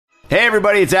Hey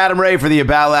everybody, it's Adam Ray for the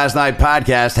About Last Night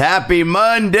podcast. Happy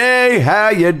Monday, how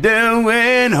you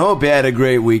doing? Hope you had a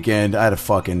great weekend. I had a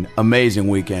fucking amazing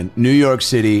weekend. New York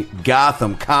City,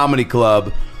 Gotham Comedy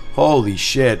Club. Holy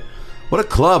shit. What a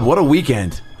club, what a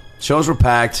weekend. Shows were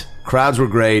packed, crowds were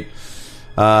great.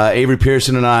 Avery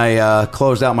Pearson and I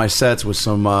closed out my sets with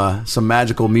some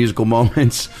magical musical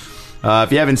moments.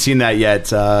 If you haven't seen that yet,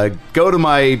 go to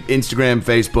my Instagram,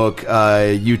 Facebook,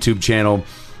 YouTube channel.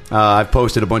 I've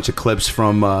posted a bunch of clips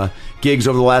from gigs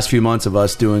over the last few months of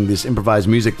us doing this improvised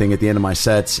music thing at the end of my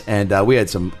sets, and we had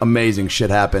some amazing shit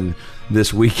happen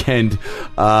this weekend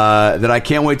that I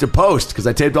can't wait to post because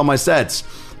I taped all my sets.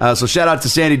 So shout out to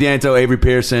Sandy Danto, Avery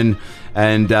Pearson,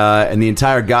 and the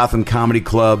entire Gotham Comedy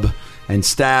Club and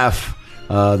staff,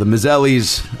 the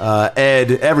Mazzellis,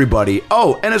 Ed, everybody.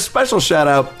 Oh, and a special shout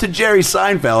out to Jerry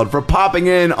Seinfeld for popping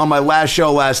in on my last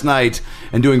show last night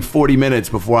and doing 40 minutes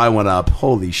before I went up.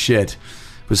 Holy shit.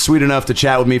 Was sweet enough to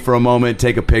chat with me for a moment,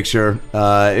 take a picture.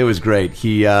 It was great.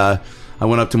 I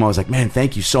went up to him, I was like, man,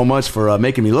 thank you so much for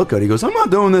making me look good. He goes, I'm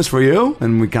not doing this for you.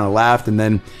 And we kind of laughed, and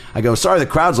then I go, sorry the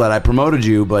crowd's loud, I promoted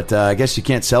you, but I guess you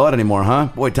can't sell it anymore, huh?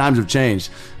 Boy, times have changed.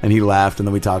 And he laughed, and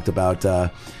then we talked about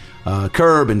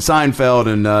Curb and Seinfeld,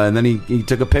 and then he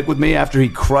took a pic with me after he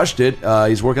crushed it.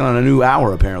 He's working on a new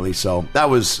hour, apparently, so that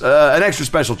was an extra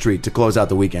special treat to close out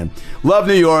the weekend. Love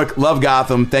New York, love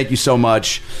Gotham, thank you so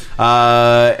much,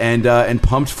 and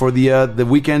pumped for the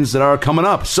weekends that are coming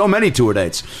up. So many tour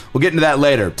dates. We'll get into that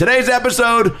later. Today's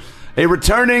episode, a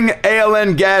returning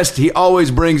ALN guest. He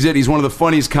always brings it. He's one of the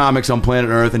funniest comics on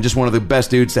planet Earth and just one of the best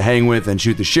dudes to hang with and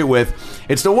shoot the shit with.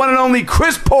 It's the one and only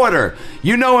Chris Porter.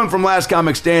 You know him from Last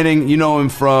Comic Standing. You know him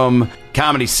from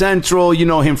Comedy Central. You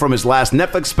know him from his last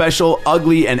Netflix special,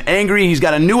 Ugly and Angry. He's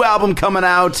got a new album coming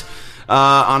out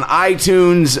on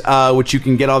iTunes, which you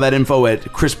can get all that info at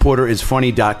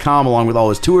chrisporterisfunny.com along with all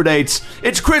his tour dates.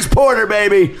 It's Chris Porter,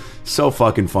 baby. So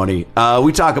fucking funny.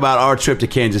 We talk about our trip to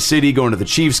Kansas City, going to the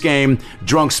Chiefs game,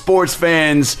 drunk sports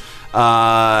fans,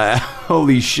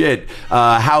 holy shit,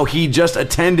 how he just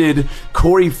attended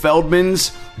Corey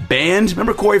Feldman's band.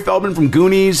 Remember Corey Feldman from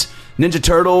Goonies, Ninja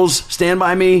Turtles, Stand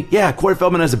By Me? Yeah, Corey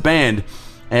Feldman has a band.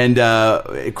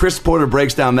 And Chris Porter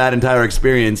breaks down that entire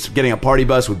experience, getting a party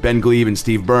bus with Ben Glebe and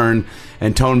Steve Byrne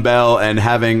and Tone Bell and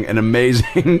having an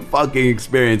amazing fucking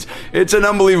experience. It's an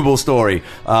unbelievable story.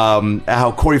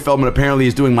 How Corey Feldman apparently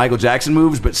is doing Michael Jackson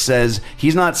moves, but says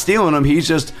he's not stealing them. He's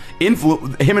just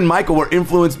him and Michael were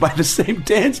influenced by the same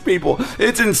dance people.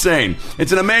 It's insane.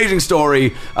 It's an amazing story.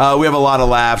 We have a lot of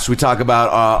laughs. We talk about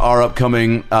our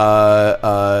upcoming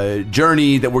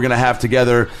journey that we're going to have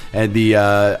together at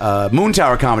the Moon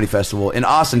Tower Comedy Festival in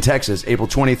Austin, Texas, April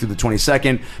 20th through the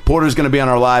 22nd. Porter's going to be on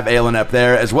our live ALN up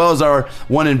there, as well as our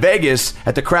one in Vegas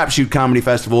at the Crapshoot Comedy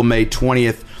Festival, May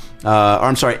 20th.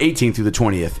 18th through the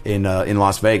 20th in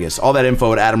Las Vegas. All that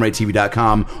info at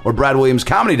AdamRayTV.com or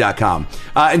BradWilliamsComedy.com.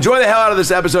 Enjoy the hell out of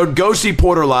this episode. Go see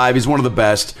Porter live. He's one of the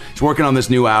best. He's working on this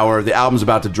new hour. The album's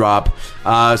about to drop.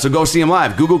 So go see him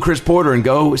live. Google Chris Porter and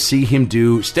go see him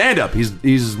do stand-up.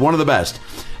 He's one of the best.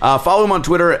 Follow him on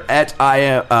Twitter at I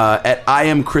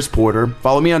am Chris Porter.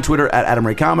 Follow me on Twitter at Adam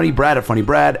Ray Comedy, Brad at Funny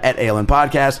Brad, at ALN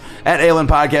Podcast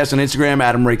on Instagram,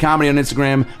 Adam Ray Comedy on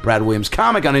Instagram, Brad Williams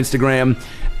Comic on Instagram.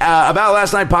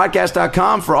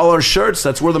 AboutLastNightPodcast.com for all our shirts.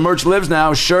 That's where the merch lives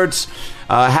now. Shirts,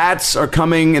 hats are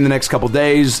coming in the next couple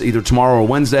days, either tomorrow or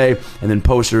Wednesday, and then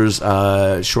posters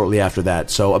shortly after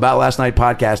that. So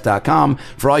AboutLastNightPodcast.com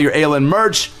for all your ALN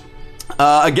merch.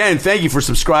 Again, thank you for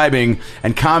subscribing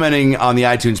and commenting on the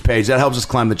iTunes page. That helps us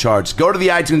climb the charts. Go to the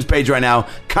iTunes page right now.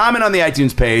 Comment on the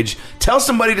iTunes page. Tell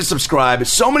somebody to subscribe.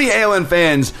 So many ALN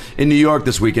fans in New York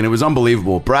this weekend. It was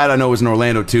unbelievable. Brad, I know, was in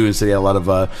Orlando, too, and said he had a lot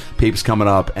of peeps coming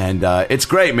up. And it's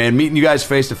great, man. Meeting you guys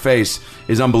face-to-face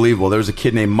is unbelievable. There was a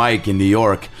kid named Mike in New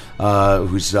York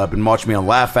who's been watching me on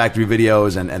Laugh Factory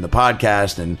videos and the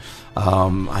podcast, and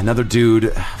another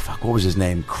dude, what was his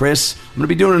name? Chris. I'm going to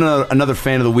be doing another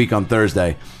fan of the week on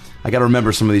Thursday. I got to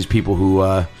remember some of these people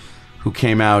who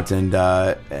came out and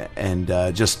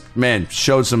just, man,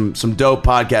 showed some dope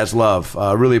podcast love.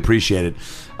 Really appreciate it.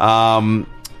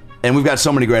 And we've got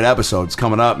so many great episodes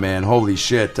coming up, man. Holy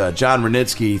shit. John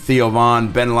Renitsky, Theo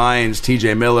Vaughn, Ben Lyons,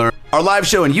 TJ Miller. Our live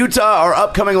show in Utah, our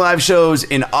upcoming live shows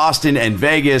in Austin and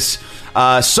Vegas.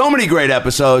 So many great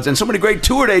episodes and so many great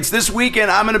tour dates. This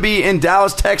weekend, I'm going to be in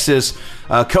Dallas, Texas,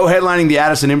 co-headlining the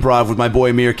Addison Improv with my boy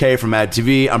Amir K from Ad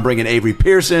TV. I'm bringing Avery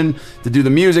Pearson to do the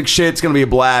music shit. It's going to be a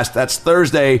blast. That's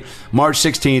Thursday, March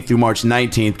 16th through March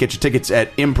 19th. Get your tickets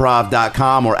at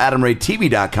improv.com or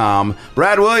adamraytv.com.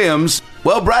 Brad Williams.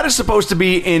 Well, Brad is supposed to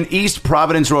be in East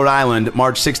Providence, Rhode Island,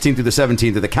 March 16th through the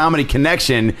 17th at the Comedy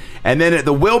Connection, and then at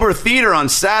the Wilbur Theater on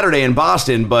Saturday in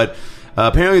Boston, but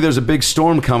apparently there's a big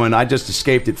storm coming. I just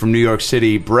escaped it from New York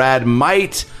City. Brad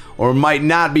might or might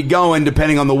not be going,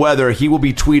 depending on the weather. He will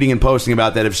be tweeting and posting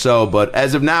about that if so, but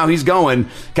as of now, he's going.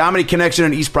 Comedy Connection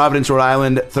in East Providence, Rhode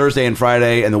Island, Thursday and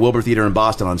Friday, and the Wilbur Theater in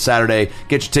Boston on Saturday.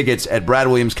 Get your tickets at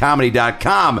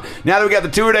bradwilliamscomedy.com. Now that we got the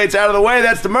tour dates out of the way,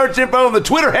 that's the merch info and the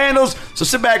Twitter handles, so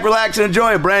sit back, relax, and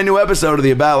enjoy a brand new episode of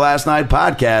the About Last Night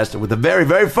podcast with the very,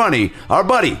 very funny, our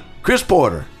buddy, Chris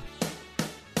Porter.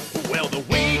 Well, the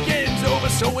weekend's over,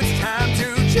 so it's time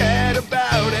to chat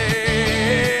about it.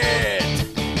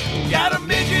 Got a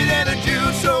midget and a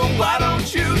Jew, so why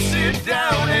don't you sit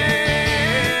down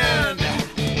and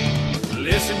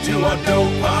listen to our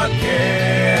dope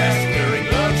podcast during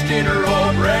lunch, dinner,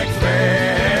 or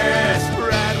breakfast.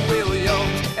 Brad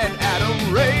Williams and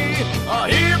Adam Ray are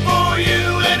here for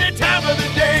you any time of the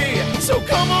day, so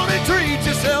come on and treat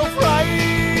yourself right.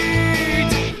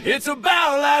 It's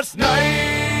About Last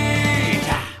Night.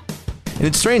 And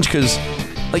it's strange because,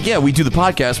 like, yeah, we do the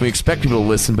podcast, we expect people to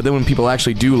listen, but then when people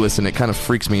actually do listen, it kind of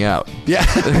freaks me out. Yeah.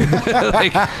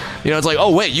 Like, it's like,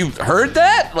 oh, wait, you've heard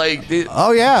that? Like,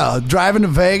 Oh, yeah. Driving to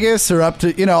Vegas or up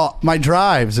to, my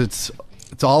drives, it's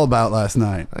all about last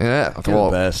night. yeah. You're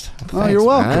the best. Oh, you're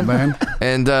welcome, man.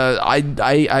 And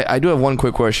I do have one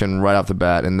quick question right off the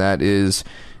bat, and that is,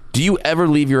 do you ever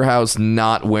leave your house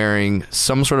not wearing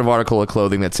some sort of article of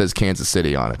clothing that says Kansas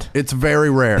City on it? It's very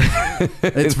rare.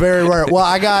 It's very rare. Well,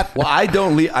 I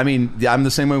don't leave. I mean, I'm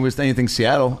the same way with anything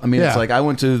Seattle. I mean, Yeah. It's like I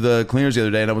went to the cleaners the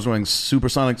other day and I was wearing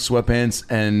supersonic sweatpants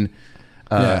and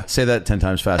say that 10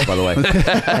 times fast, by the way.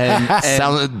 and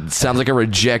Sounds like a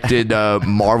rejected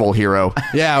Marvel hero.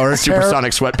 Yeah, or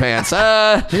Supersonic sweatpants.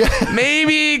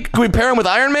 Maybe can we pair him with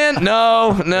Iron Man?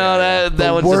 No, that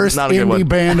the was worst not a good indie one.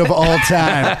 band of all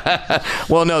time.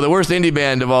 Well, no, the worst indie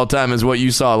band of all time is what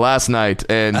you saw last night,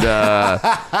 and all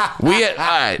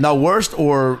right. now, worst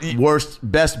or worst,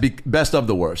 best of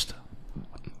the worst.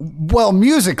 Well,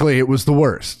 musically, it was the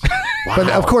worst. But,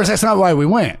 of course, that's not why we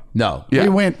went. No. Yeah. We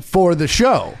went for the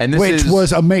show, And this which is-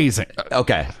 was amazing.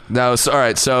 Okay. No, so, all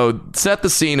right. So set the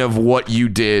scene of what you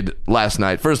did last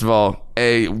night. First of all,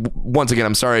 once again,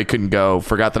 I'm sorry I couldn't go.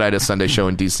 Forgot that I had a Sunday show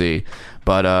in DC.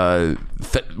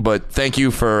 But thank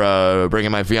you for bringing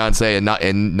my fiance and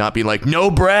not being like, no,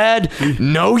 Brad,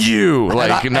 no, you,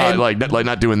 like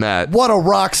not doing that. What a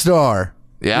rock star.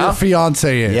 Yeah? Your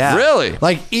fiance is. Yeah. Really?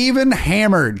 Like, even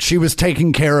hammered, she was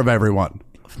taking care of everyone.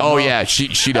 Oh yeah, she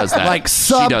does that. Like, She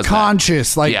does that.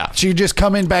 subconscious. Like, Yeah. she just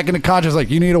come in back into conscious,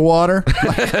 like, you need a water?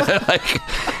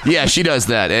 Yeah, she does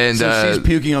that, and So she's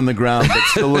puking on the ground, but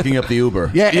still looking up the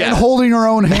Uber. Yeah, Yeah. and holding her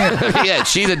own hand. yeah,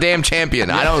 she's a damn champion.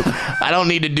 I don't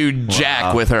need to do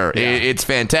jack with her. It's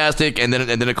fantastic. And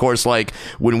then of course, like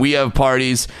when we have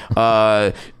parties,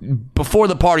 before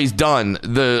the party's done,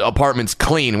 the apartment's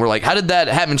clean. We're like, how did that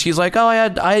happen? She's like, oh,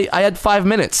 I had 5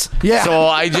 minutes. Yeah. So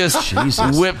I just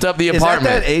whipped up the Is that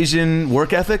apartment. that Asian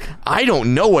work ethic? I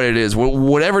don't know what it is.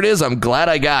 Whatever it is, I'm glad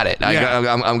I got it.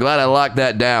 I'm glad I locked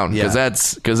that down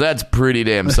because that's pretty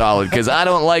damn solid. Because I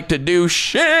don't like to do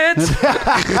shit.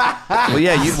 Well,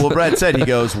 yeah. Brad said, he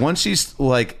goes, once she's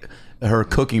like, her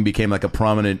cooking became like a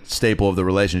prominent staple of the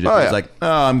relationship. Oh, He's yeah. like,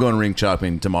 oh, I'm going ring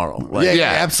shopping tomorrow. Like, Yeah,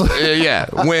 absolutely. Yeah.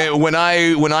 When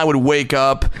I would wake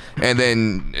up and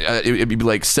then it'd be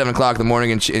like 7 o'clock in the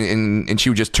morning and she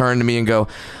would just turn to me and go,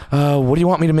 what do you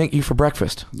want me to make you for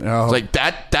breakfast? Oh. It's like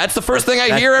that's the first thing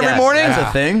I hear every morning. That's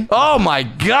a thing. Oh my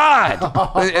god!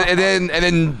 and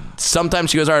then sometimes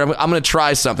she goes, all right, I'm going to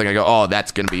try something. I go, oh,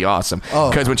 that's going to be awesome.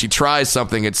 Because when she tries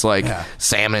something, it's like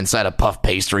salmon inside a puff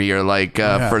pastry, or like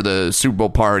for the Super Bowl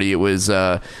party, it was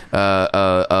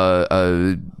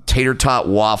tater tot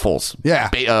waffles. Yeah.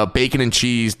 Bacon and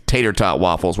cheese tater tot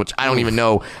waffles, which I don't even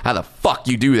know how the fuck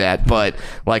you do that, but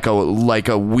like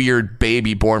a weird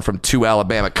baby born from 2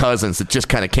 Alabama cousins, it just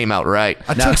kind of came out right.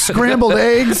 I took scrambled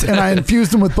eggs and I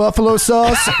infused them with buffalo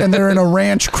sauce, and they're in a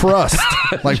ranch crust.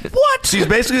 Like, what? She's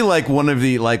basically like one of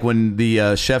the, like when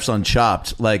the chefs on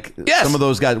Chopped, like Yes. some of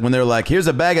those guys, when they're like, here's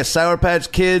a bag of Sour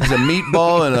Patch Kids, a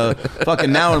meatball, and a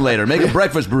fucking now and later, make a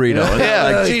breakfast burrito. And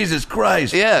they're Yeah. like, Jesus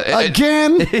Christ. Yeah.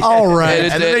 Again? All right.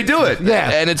 And And then they do it. Yeah.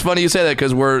 And it's funny you say that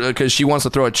because she wants to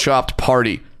throw a Chopped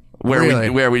party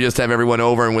where we just have everyone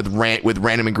over and with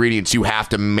random ingredients, you have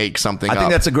to make something. I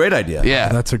think that's a great idea. Yeah,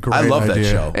 that's a great. I love idea. that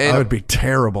show. That would be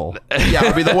terrible. Yeah, it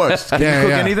would be the worst. Can you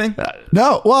cook anything?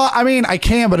 No, well, I mean, I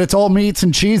can, but it's all meats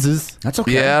and cheeses. That's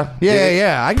okay. Yeah.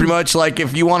 I can, Pretty much like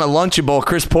if you want a Lunchable,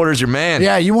 Chris Porter's your man.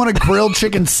 yeah, you want a grilled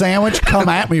chicken sandwich? Come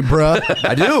at me, bruh.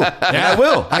 I do. Yeah, I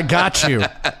will. I got you.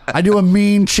 I do a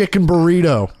mean chicken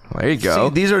burrito. There you go.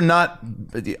 See, these are not.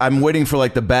 I'm waiting for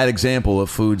like the bad example of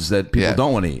foods that people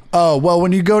don't want to eat. Oh, well,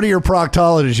 when you go to your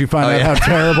proctologist, you find out how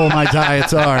terrible my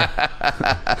diets are.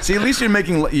 See, at least you're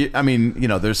making. I mean,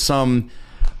 there's some.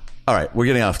 All right, we're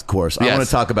getting off course. I want to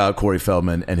talk about Corey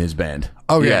Feldman and his band.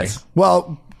 Okay. Yes.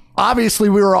 Well, obviously,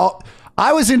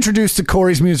 I was introduced to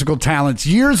Corey's musical talents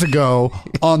years ago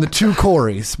on the Two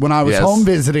Coreys when I was home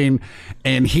visiting,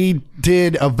 and he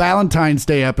did a Valentine's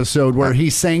Day episode where he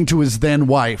sang to his then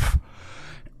wife.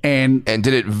 And did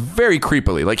it very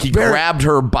creepily. Like he grabbed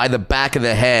her by the back of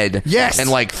the head. Yes. And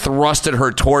like thrusted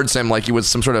her towards him like he was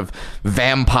some sort of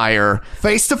vampire.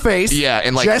 Face to face. Yeah.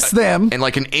 And like just them. And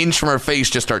like an inch from her face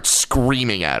just starts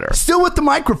screaming at her. Still with the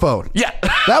microphone. Yeah.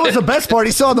 That was the best part.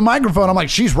 He saw the microphone. I'm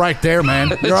like, she's right there,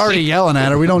 man. You're already yelling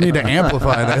at her. We don't need to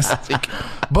amplify this.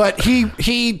 But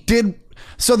he did.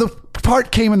 So the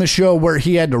part came in the show where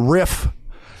he had to riff.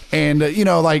 And, like,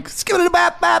 like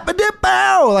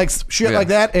shit like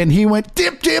that. And he went,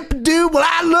 dip, dip, dude, well,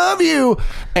 I love you.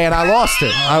 And I lost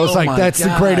it. I was like, that's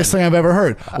the greatest thing I've ever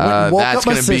heard. That's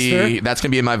going to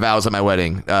be in my vows at my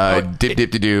wedding. Dip,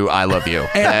 dip, do, I love you.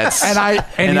 And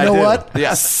you know what?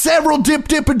 Yeah. Several dip,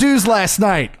 dip, do's last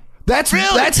night. That's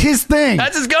his thing.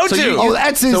 That's his go-to.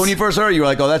 That's his. So when you first heard it, you were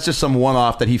like, oh, that's just some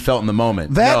one-off that he felt in the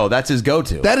moment. No, that's his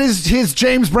go-to. That is his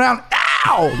James Brown.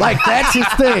 Ow! Like, that's his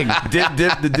thing. Dip,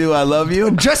 dip, the do, I love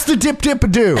you. Just the dip, dip,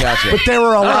 do. Gotcha. But there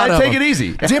were a lot of take them. it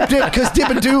easy. Dip, dip, because dip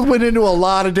and do went into a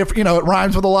lot of different, it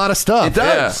rhymes with a lot of stuff. It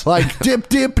does. Yeah. Like, dip,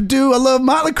 dip, do, I love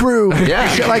Motley Crue. Yeah.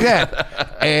 Shit like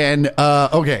that. And,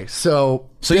 okay, so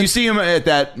you see him at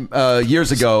that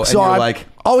years ago, and you're I've like...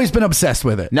 always been obsessed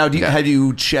with it. Now, have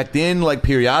you checked in, like,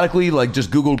 periodically? Like,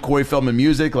 just Googled Corey Feldman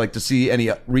music, like, to see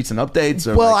any recent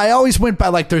updates? Or well, I always went by,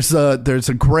 like, there's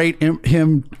a great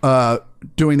him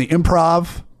doing the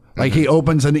improv. Like, he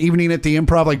opens an evening at the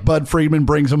improv, like, Bud Friedman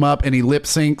brings him up, and he lip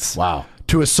syncs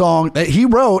to a song that he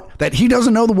wrote that he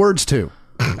doesn't know the words to.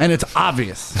 And it's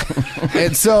obvious.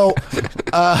 And so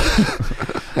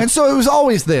it was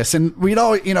always this. And we'd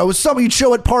always, it was something you'd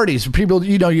show at parties. People,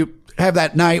 you have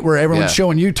that night where everyone's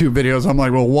showing YouTube videos. I'm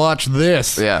like, well, watch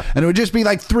this. Yeah. And it would just be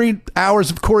like 3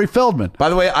 hours of Corey Feldman. By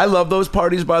the way, I love those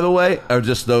parties, by the way, or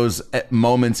just those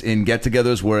moments in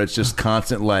get-togethers where it's just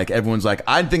constant, like, everyone's like,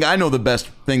 I think I know the best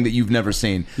thing that you've never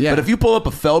seen. Yeah. But if you pull up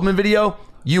a Feldman video,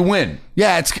 you win.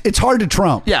 Yeah, it's hard to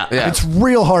trump. Yeah. It's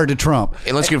real hard to trump.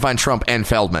 Unless you can find Trump and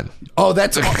Feldman. Oh,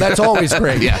 that's always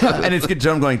great. And it's good.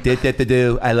 Drum going,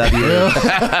 do, I love you.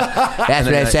 That's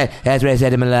what I said. That's what I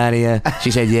said to Melania. She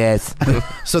said yes.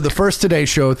 So the first Today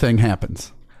Show thing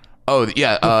happens. Oh,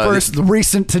 yeah. The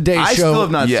recent Today Show. I still have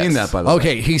not seen that, by the way.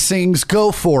 Okay, he sings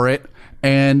Go For It,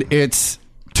 and it's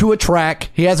to a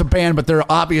track. He has a band, but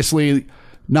they're obviously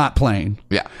not playing.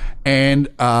 Yeah. And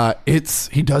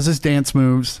he does his dance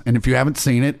moves, and if you haven't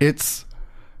seen it, it's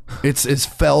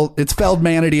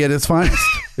Feldmanity at its finest,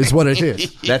 is what it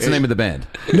is. That's the name of the band.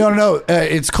 No.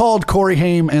 It's called Corey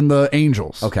Haim and the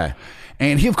Angels. Okay.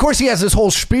 And he has this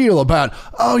whole spiel about,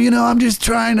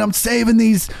 I'm saving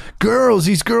these girls.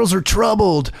 These girls are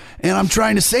troubled, and I'm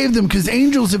trying to save them because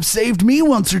angels have saved me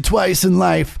once or twice in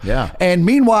life. Yeah. And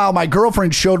meanwhile, my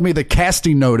girlfriend showed me the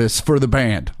casting notice for the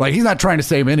band. Like, he's not trying to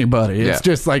save anybody. It's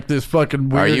just like this fucking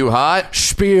weird. Are you hot?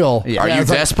 Spiel. Yeah. Are you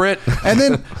desperate? And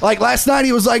then, like, last night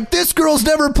he was like, this girl's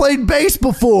never played bass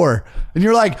before. And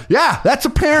you're like, yeah, that's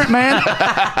apparent, man.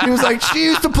 He was like, she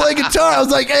used to play guitar. I was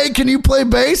like, hey, can you play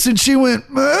bass? And she went,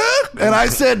 and I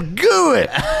said, goo it.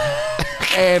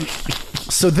 And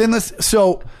so then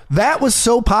that was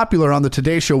so popular on the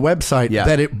Today Show website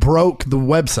that it broke the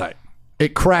website.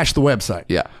 It crashed the website.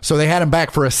 Yeah. So they had him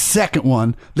back for a second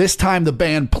one. This time the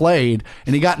band played,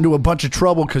 and he got into a bunch of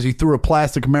trouble because he threw a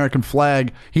plastic American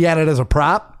flag. He had it as a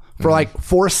prop for like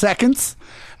 4 seconds.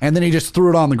 And then he just threw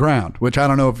it on the ground, which I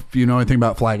don't know if you know anything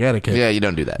about flag etiquette. Yeah, you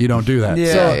don't do that. You don't do that.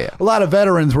 Yeah. So a lot of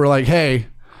veterans were like, hey,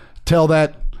 tell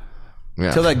that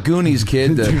Goonies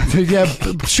kid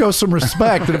to... show some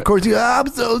respect. And of course, I'm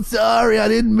so sorry. I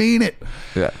didn't mean it.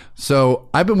 Yeah. So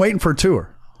I've been waiting for a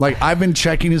tour. Like, I've been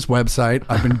checking his website.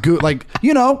 I've been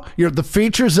the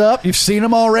features up. You've seen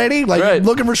them already. Like, Right. you're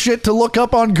looking for shit to look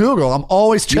up on Google. I'm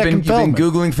always checking You've been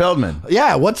Feldman. Googling Feldman,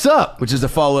 Yeah, what's up? which is a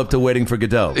follow-up to Waiting for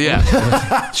Godot.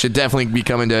 Yeah. Should definitely be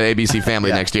coming to ABC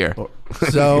Family next year.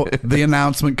 So the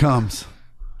announcement comes.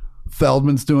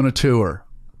 Feldman's doing a tour.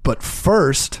 But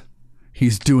first,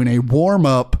 he's doing a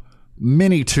warm-up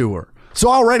mini tour. So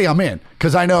already I'm in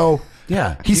because I know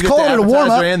Yeah. he's You get calling the it a warm-up.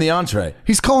 appetizer and the entree.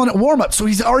 He's calling it warm-up. So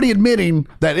he's already admitting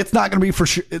that it's not going to be for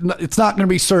sure. It's not going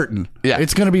to be certain. Yeah.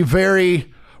 It's going to be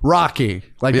very rocky.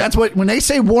 Like that's what when they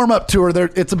say warm-up tour,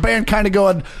 it's a band kind of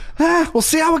going, we'll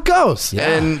see how it goes.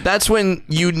 And that's when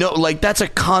that's a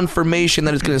confirmation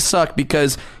that it's going to suck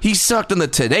because he sucked on the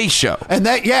Today Show. And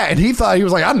and he thought he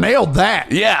was like, I nailed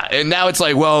that. Yeah, and now it's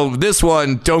like, well, this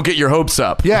one, don't get your hopes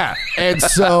up. Yeah. And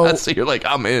so So you're like,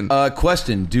 I'm in.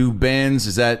 Question: do bands,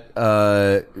 is that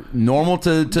normal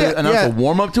to announce yeah. a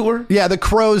warm-up tour? yeah, the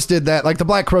Crows did that. Like the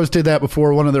Black Crows did that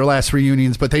before one of their last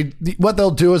reunions. But what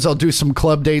they'll do is they'll do some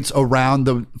club dates around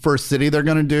the first city they're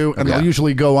going to do, and they'll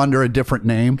usually go under a different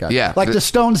name. Yeah. Like the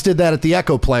Stones did that at the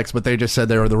Echoplex, but they just said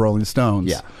they were the Rolling Stones.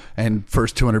 Yeah. And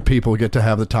first 200 people get to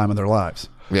have the time of their lives.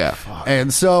 Yeah.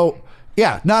 And so,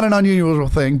 yeah, not an unusual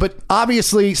thing, but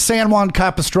obviously San Juan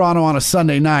Capistrano on a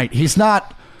Sunday night, he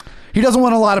doesn't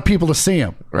want a lot of people to see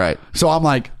him. Right. So I'm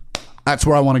like, that's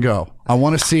where I want to go. I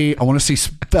want to see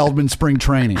Feldman spring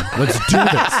training. Let's do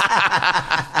this.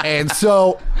 And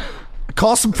so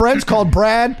called some friends, called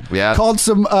Brad, called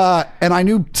some, and I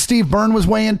knew Steve Byrne was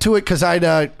way into it because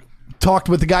I'd talked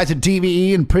with the guys at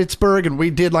DVE in Pittsburgh, and we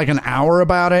did like an hour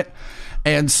about it.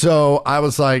 And so I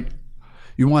was like,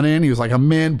 you want in? He was like,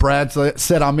 I'm in. Brad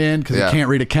said I'm in because he can't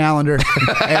read a calendar.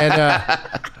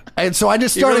 And so I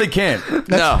just started. You really can't.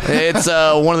 No, it's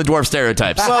one of the dwarf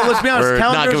stereotypes. Well, let's be honest. We're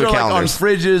not Calendars good are with like on calendars.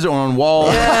 fridges or on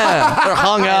walls. Yeah, they're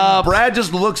hung up. Brad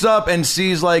just looks up and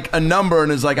sees like a number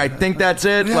and is like, I think that's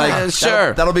it. Like,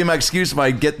 sure. That'll be my excuse if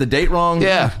I get the date wrong.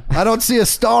 Yeah. I don't see a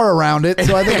star around it,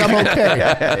 so I think I'm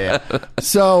okay.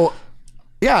 So,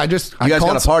 yeah, You guys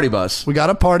got a party bus. We got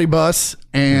a party bus,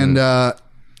 and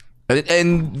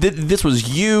This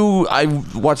was you. I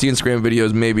watched the Instagram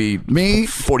videos maybe Me.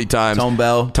 40 times. Tone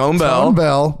Bell. Tone Tone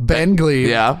Bell, Ben Glee.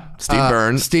 Yeah. Steve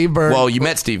Byrne. Steve Byrne. Well, you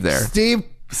met Steve there. Steve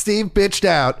bitched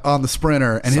out on the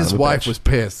Sprinter, and his wife was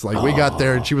pissed. Like, we got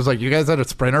there, and she was like, you guys had a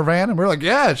Sprinter van? And we were like,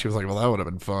 yeah. And she was like, well, that would have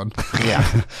been fun.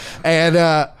 Yeah. And,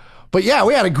 but yeah,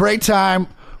 we had a great time.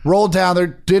 Rolled down there,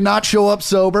 did not show up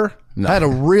sober. No. Had a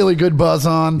really good buzz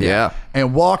on. Yeah.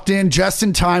 And walked in just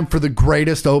in time for the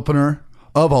greatest opener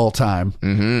of all time.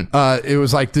 Mm-hmm. It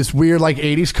was like this weird, like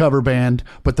 80s cover band,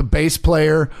 but the bass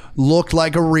player looked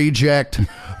like a reject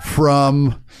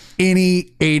from any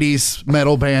 80s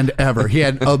metal band ever. He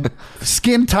had a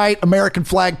skin tight American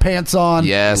flag pants on.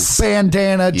 Yes.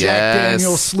 Bandana, Jack Yes.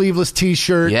 Daniels sleeveless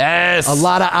t-shirt. Yes. A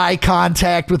lot of eye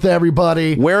contact with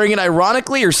everybody. Wearing it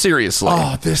ironically or seriously?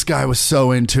 Oh, this guy was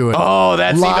so into it. Oh,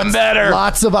 that's even better.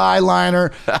 Lots of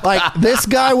eyeliner. Like, this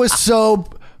guy was so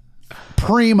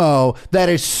primo that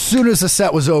as soon as the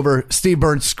set was over, Steve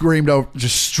Byrne screamed over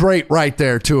just straight right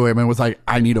there to him and was like,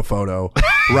 I need a photo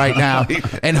right now.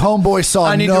 And homeboy saw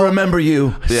I need to remember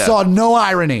you. saw no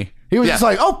irony. He was just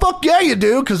like, oh, fuck yeah, you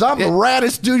do, because I'm the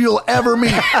raddest dude you'll ever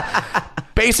meet.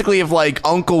 Basically, if like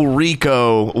Uncle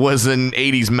Rico was an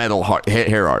 80s metal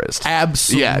hair artist.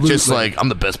 Absolutely. Yeah, just like, I'm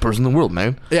the best person in the world,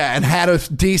 man. Yeah, and had a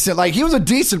decent, like, he was a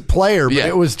decent player, but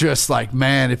it was just like,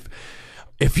 man,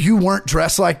 if you weren't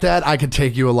dressed like that, I could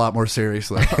take you a lot more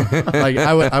seriously. Like,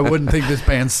 I wouldn't think this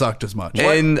band sucked as much.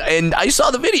 And I saw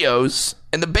the videos,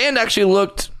 and the band actually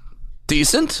looked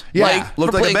decent. Yeah. Like,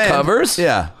 Looked for like a playing band. covers.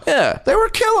 Yeah. Yeah. They were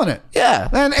killing it. Yeah.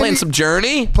 And Playing some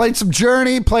Journey. Played some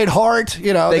Journey, played Heart.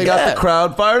 You know, They got the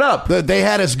crowd fired up. they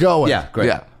had us going. Yeah, great.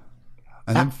 Yeah.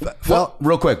 And then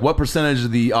Real quick, what percentage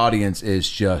of the audience is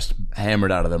just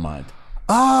hammered out of their mind?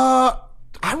 I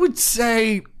would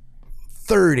say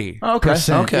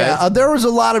 30%. Okay. Yeah, there was a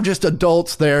lot of just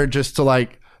adults there, just to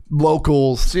like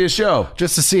locals, See a show.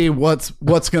 just to see what's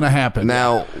going to happen.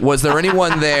 Now, was there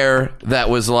anyone there that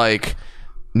was like,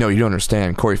 no, you don't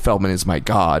understand, Corey Feldman is my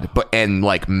god, and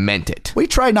like meant it? We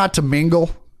try not to mingle.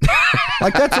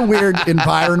 Like, that's a weird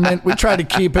environment. We try to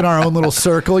keep in our own little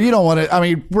circle. You don't want to, I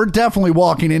mean, we're definitely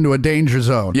walking into a danger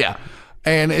zone. Yeah.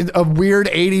 And a weird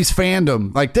 80s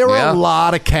fandom. Like, there were Yeah. a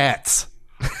lot of cats,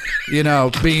 you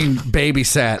know, being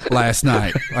babysat last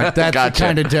night. Like, that's Gotcha. the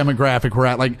kind of demographic we're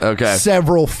at. Like, Okay.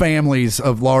 several families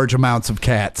of large amounts of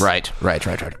cats. Right.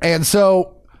 And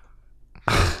so,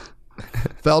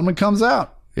 Feldman comes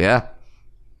out. Yeah.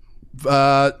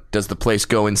 Does the place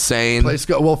go insane? Let's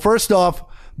go. Well, first off,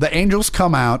 the angels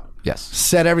come out. Yes.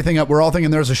 Set everything up. We're all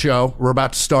thinking there's a show. We're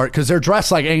about to start because they're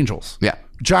dressed like angels. Yeah.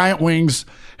 Giant wings,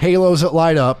 halos that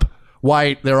light up,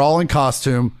 white. They're all in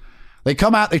costume. They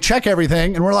come out, they check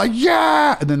everything, and we're like,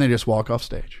 yeah! And then they just walk off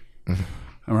stage. And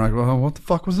we're like, well, what the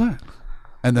fuck was that?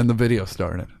 And then the video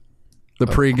started. The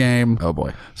pregame, Oh,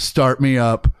 boy. Start Me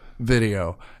Up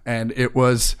video. And it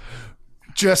was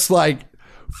just like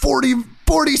 40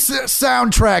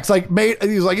 soundtracks.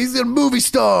 Like, he's a movie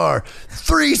star.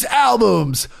 3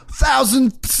 albums.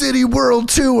 1,000 city world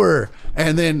tour.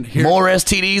 And then here, More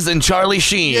STDs than Charlie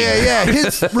Sheen. yeah.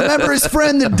 Remember his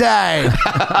friend that died.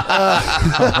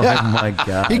 Oh my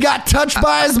god. He got touched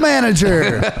by his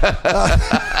manager.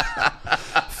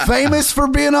 Famous for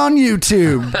being on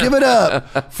YouTube. Give it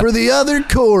up for the other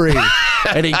Corey.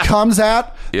 And he comes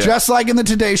out just like in the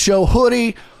Today Show,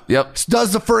 hoodie. Yep.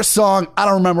 Does the first song. I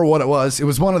don't remember what it was. It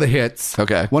was one of the hits.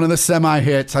 Okay. One of the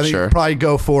semi-hits. I think Sure. you probably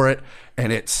go for it.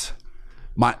 And it's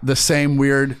the same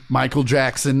weird Michael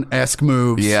Jackson-esque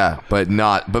moves. Yeah, but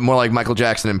more like Michael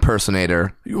Jackson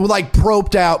impersonator. Like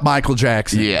proped out Michael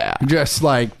Jackson. Yeah. Just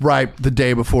like right the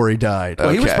day before he died. Well,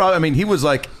 he was Okay. probably. I mean, he was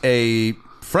like a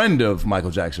friend of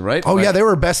Michael Jackson, right? Oh, Like- yeah, they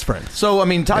were best friends. So I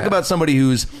mean, talk about somebody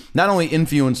who's not only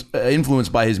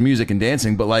influenced by his music and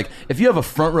dancing, but like if you have a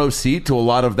front row seat to a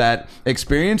lot of that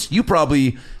experience, you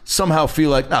probably somehow feel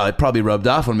like, oh, it probably rubbed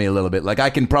off on me a little bit. Like I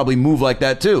can probably move like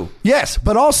that too. Yes,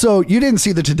 but also you didn't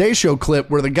see the Today Show clip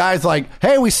where the guy's like,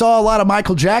 hey, we saw a lot of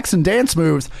Michael Jackson dance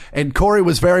moves. And Corey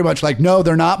was very much like, no,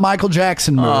 they're not Michael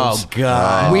Jackson moves. Oh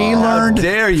God! We learned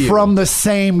dare you. from the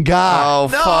same guy. Oh,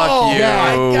 fuck you. Yeah.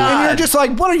 my God. And you're just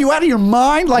like, what are you out of your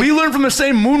mind? Like, We learned from the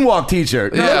same moonwalk teacher.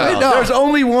 No, Yeah. No. There's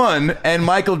only one, and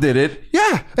Michael did it.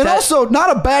 yeah. And also,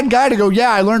 not a bad guy to go,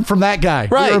 yeah, I learned from that guy.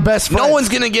 Right. We were best friends. No one's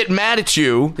going to get mad at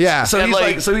you. Yeah. So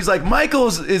he's like,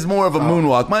 Michael's is more of a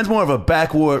moonwalk. Mine's more of a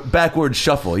backward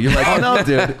shuffle. You're like, no,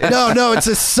 dude. No, it's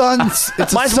a sun's.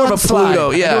 It's Mine's a more of a sun slide.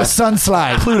 Pluto, yeah. I do a sun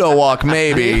slide. Pluto walk,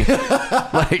 maybe.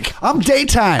 Like, I'm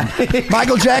daytime.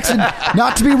 Michael Jackson,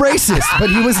 not to be racist, but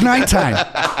he was nighttime.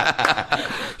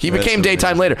 he became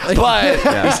daytime later. But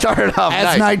he started off As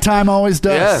night. nighttime always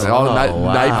does. Yeah, all night,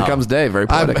 wow. night becomes day. Very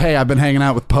poetic. I've been hanging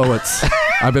out with poets.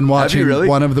 I've been watching really?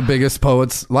 one of the biggest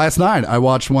poets. Last night, I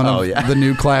watched one of the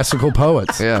new classical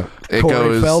poets. Yeah.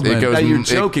 Corey Feldman. Now you're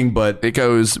joking, but It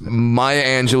goes Maya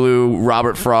Angelou,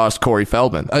 Robert Frost, Corey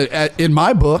Feldman. In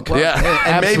my book. Yeah.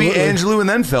 and maybe absolutely. Angelou and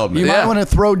then Feldman. You might want to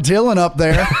throw Dylan up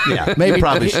there. Yeah, maybe you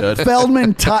probably should.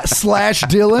 Feldman slash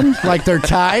Dylan, like they're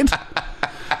tied.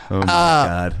 Oh my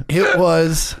God. It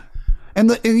was, and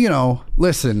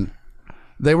listen,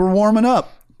 they were warming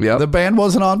up. Yep. The band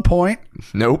wasn't on point,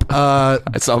 Nope. I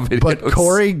saw videos. but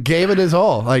Corey gave it his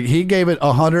all. Like he gave it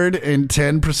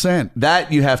 110%.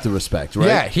 That you have to respect, right?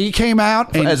 Yeah, he came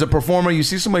out and As a performer, you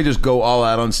see somebody just go all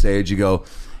out on stage. You go,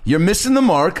 you're missing the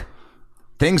mark.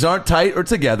 Things aren't tight or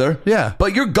together. Yeah.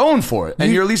 But you're going for it.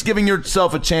 And you're at least giving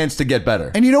yourself a chance to get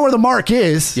better. you know where the mark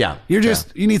is. Yeah. You're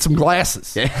just you need some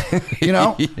glasses.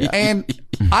 And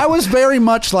I was very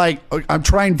much like I'm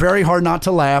trying very hard not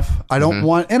to laugh. I don't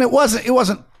want, and it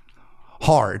wasn't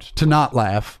hard to not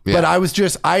laugh, but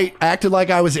I acted like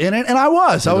I was in it, and I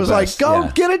was the like, best. go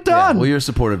Yeah. get it done. Yeah. Well, you're a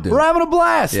supportive dude. We're having a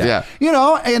blast. Yeah.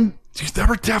 And there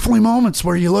were definitely moments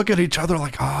where you look at each other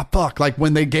like, oh, fuck. Like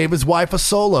when they gave his wife a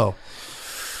solo.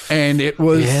 And it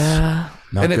was. Yeah.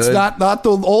 Not and it's good. not the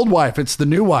old wife, it's the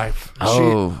new wife.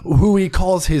 Oh. Who he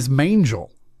calls his mangel.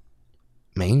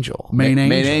 Mangel. Main angel.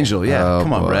 Main angel, yeah. Oh,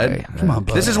 Come on, boy. Brad. Come on,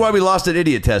 bud. This is why we lost an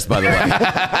idiot test, by the way.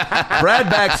 Brad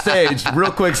backstage,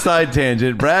 real quick side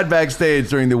tangent. Brad backstage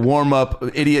during the warm-up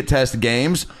idiot test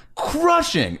games,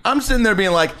 crushing. I'm sitting there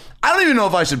being like, I don't even know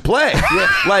if I should play.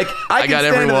 Like, I can got stand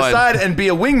to the everyone. side and be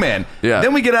a wingman. Yeah.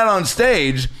 Then we get out on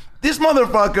stage. This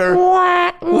motherfucker.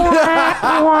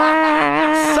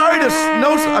 Sorry to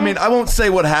I mean, I won't say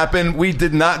what happened. We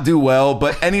did not do well,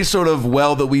 but any sort of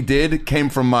well that we did came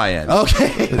from my end.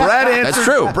 Okay. Brad answered. That's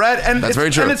true. Brad, and That's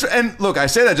it's- very true. And look, I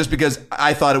say that just because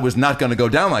I thought it was not going to go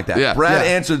down like that. Yeah. Brad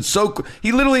Yeah. answered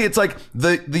he literally, it's like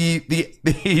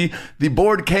the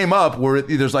board came up where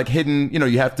there's like hidden.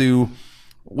 You have to.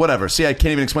 Whatever. See, I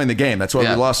can't even explain the game. That's why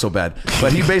Yeah. we lost so bad.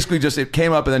 But he basically it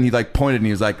came up and then he like pointed and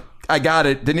he was like, "I got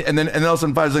it." And then all of a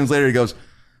sudden 5 seconds later he goes,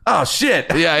 "Oh shit!"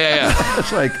 Yeah.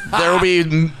 It's like, There will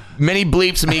be many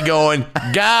bleeps of me going,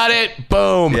 got it,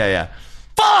 boom. yeah.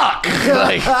 Fuck!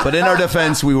 Like, But in our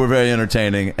defense, we were very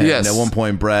entertaining. And Yes. at one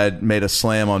point, Brad made a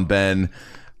slam on Ben,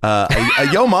 a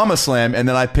Yo Mama slam, and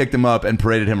then I picked him up and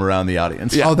paraded him around the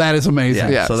audience. Oh, that is amazing.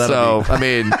 yeah, So so, that'll be- I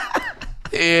mean,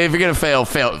 if you're going to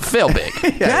fail big.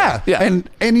 Yeah. Yeah.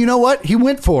 And you know what? He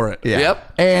went for it. Yeah.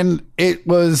 Yep. And it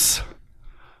was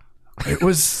It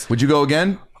was. Would you go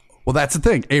again? Well, that's the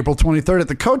thing. April 23rd at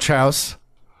the Coach House.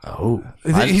 Oh,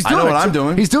 I know what I'm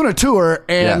doing. He's doing a tour,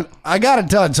 and Yeah. I got it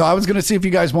done. So I was going to see if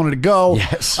you guys wanted to go.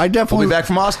 Yes, I definitely. We'll be back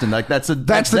from Austin. Like that's the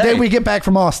day we get back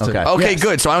from Austin. Okay, Yes.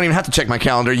 good. So I don't even have to check my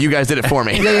calendar. You guys did it for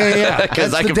me. Yeah.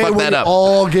 Because That's I the can day fuck we that up.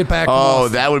 all get back from Oh,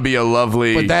 Austin. that would be a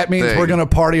lovely. But that means thing. we're going to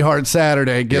party hard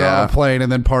Saturday, get Yeah. on a plane,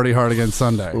 and then party hard again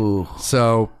Sunday. Ooh.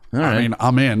 So, right. I mean,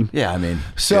 I'm in. Yeah, I mean,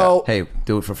 So, hey,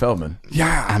 do it for Feldman.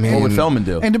 yeah, I mean, What would Feldman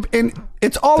do? and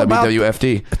it's all about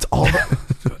WWFD. it's all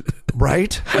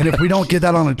right. And if we don't get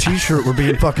that on a T-shirt, we're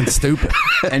being fucking stupid.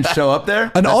 And show up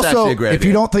there. And That's also, actually a great if you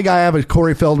idea. don't think I have a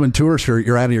Corey Feldman tour shirt,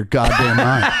 you're out of your goddamn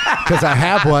mind. Because I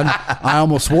have one. I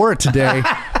almost wore it today,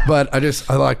 but I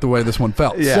like the way this one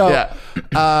felt. Yeah. So,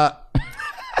 Yeah.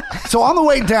 So on the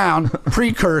way down,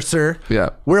 precursor, Yeah.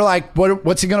 we're like,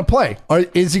 what's he going to play? Or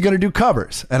is he going to do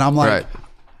covers? And I'm like, Right.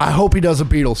 I hope he does a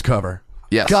Beatles cover.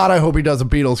 Yes. God, I hope he does a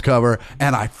Beatles cover.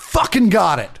 And I fucking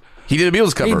got it. He did a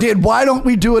Beatles cover. He did. Why don't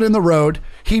we do it in the road?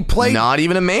 He played. Not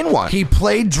even a main one. He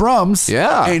played drums.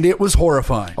 Yeah. And it was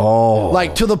horrifying. Oh.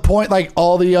 Like to the point, like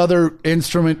all the other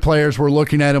instrument players were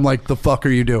looking at him like, the fuck are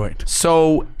you doing?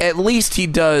 So at least he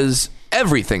does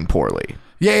everything poorly.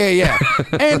 Yeah.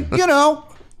 And,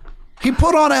 he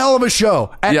put on a hell of a show.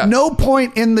 At no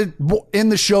point in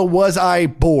the show was I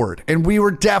bored, and we were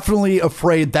definitely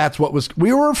afraid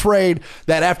we were afraid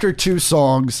that after 2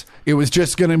 songs it was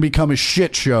just going to become a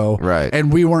shit show, Right.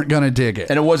 And we weren't going to dig it.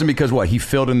 And it wasn't because he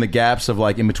filled in the gaps of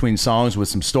like in between songs with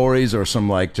some stories or some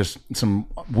like just some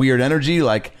weird energy.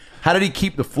 Like, how did he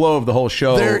keep the flow of the whole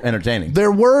show entertaining?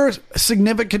 There were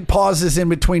significant pauses in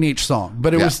between each song,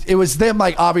 but it was them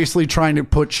like obviously trying to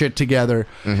put shit together.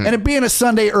 Mm-hmm. And it being a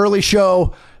Sunday early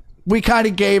show, we kind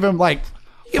of gave him like.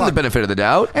 Give him the benefit of the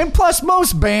doubt. And plus,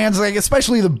 most bands, like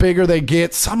especially the bigger they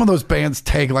get, some of those bands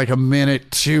take like a minute,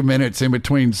 2 minutes in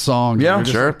between songs. Yeah, You're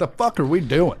just sure. like, what the fuck are we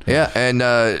doing? Yeah, and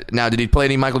now did he play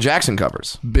any Michael Jackson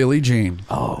covers? Billie Jean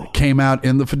came out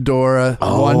in the fedora,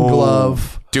 one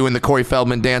glove. Doing the Corey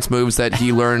Feldman dance moves that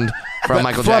he learned from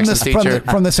Michael From Jackson's the- from teacher?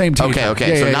 the- from the same teacher. Okay.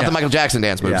 Yeah, so yeah, not yeah. the Michael Jackson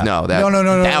dance moves. Yeah. No,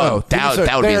 No.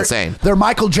 That would be insane. They're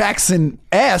Michael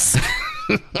Jackson-esque,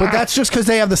 but that's just because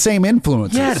they have the same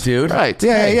influences. Yeah, dude. Right.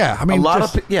 Yeah. I mean, a lot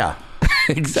just, of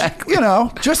Exactly.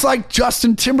 just like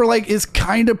Justin Timberlake is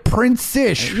kind of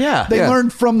Prince-ish. Yeah. They Yeah.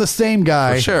 learned from the same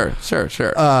guy. Sure.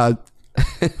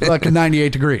 Like in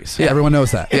 98 Degrees. Yeah. Everyone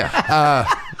knows that. Yeah.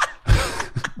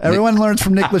 Everyone learns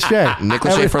from Nick Lachey. Nick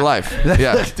Lachey for life.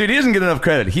 Yeah. Dude, he doesn't get enough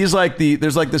credit. He's like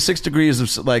there's like the 6 degrees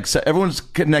of like everyone's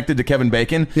connected to Kevin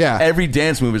Bacon. Yeah. Every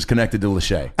dance move is connected to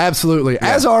Lachey. Absolutely.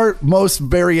 As are most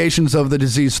variations of the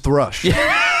disease thrush.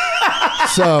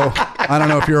 So I don't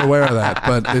know if you're aware of that,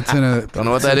 but it's in a Don't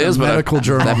know what that is, but medical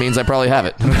journal. that means I probably have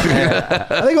it.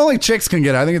 I think only chicks can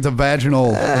get it. I think it's a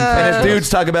vaginal. And if dudes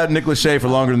talk about Nick Lachey for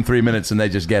longer than 3 minutes and they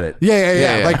just get it. Yeah.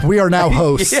 Yeah. Like we are now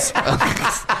hosts.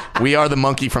 We are the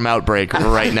monkey from Outbreak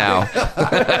right now.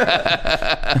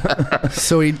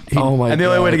 So he Oh my And the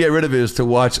only way to get rid of it is to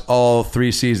watch all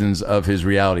 3 seasons of his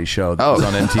reality show that was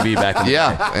on MTV back in the day.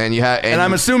 Yeah, and you have, And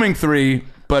I'm assuming 3,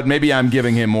 but maybe I'm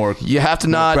giving him more. you have to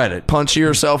not credit. punch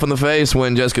yourself in the face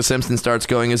when Jessica Simpson starts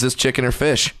going, "Is this chicken or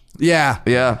fish?" Yeah.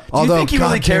 Yeah. Do you Although think he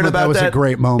really God cared damn it, about that? Was that? a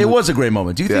great moment. It was a great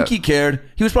moment. Do you think Yeah. he cared?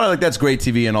 He was probably like, "That's great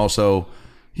TV," and also,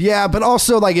 Yeah, but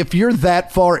also like if you're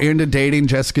that far into dating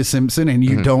Jessica Simpson and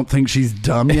you don't think she's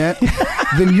dumb yet,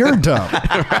 then you're dumb.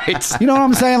 Right. You know what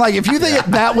I'm saying? Like if you think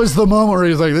that was the moment where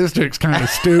he's like, "This chick's kind of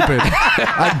stupid,"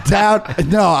 I doubt.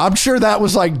 No, I'm sure that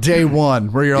was like day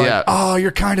one where you're Yeah. like, "Oh,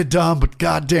 you're kind of dumb, but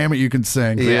God damn it, you can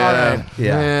sing." Yeah. All right.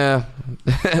 Yeah.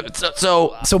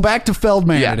 So So back to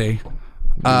Feldmanity.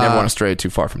 you never want to stray too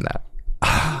far from that.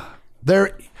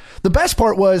 The best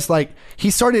part was like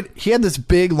he had this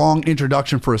big long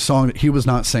introduction for a song that he was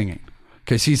not singing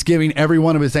because he's giving every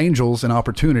one of his angels an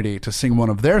opportunity to sing one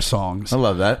of their songs. I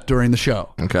love that. During the show.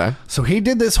 Okay. So he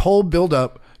did this whole build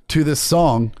up to this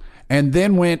song and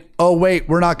then went, "Oh wait,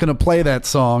 we're not going to play that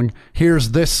song.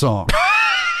 Here's this song."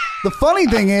 The funny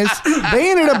thing is,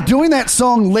 they ended up doing that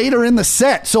song later in the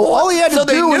set. So all he had to So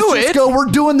they do was knew just it. go, "We're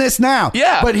doing this now."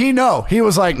 Yeah. But he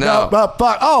was like, No. "No,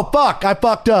 fuck. Oh, fuck. I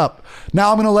fucked up. Now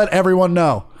I'm going to let everyone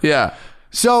know." Yeah.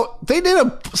 So they did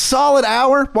a solid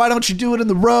hour. Why don't you do it in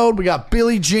the road? We got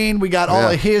Billie Jean. We got all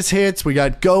Yeah. of his hits. We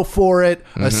got Go For It,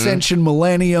 Ascension,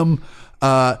 Millennium.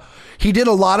 He did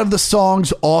a lot of the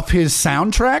songs off his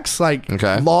soundtracks, like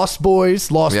Okay. Lost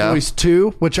Boys, Lost Yeah. Boys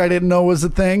 2, which I didn't know was a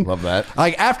thing. Love that.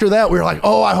 Like after that, we were like,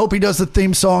 "Oh, I hope he does the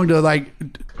theme song to like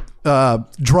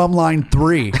Drumline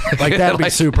 3. Like, that'd be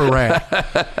super rad.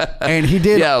 And he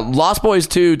did. Yeah, Lost Boys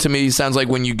 2 to me sounds like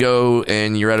when you go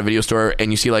and you're at a video store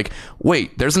and you see like,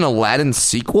 wait, there's an Aladdin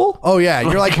sequel? Oh, yeah.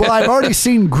 You're like, well, I've already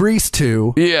seen Grease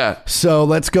 2. Yeah. So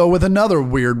let's go with another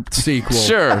weird sequel.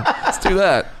 Sure. Let's do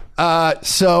that.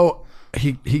 So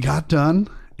he got done,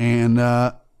 and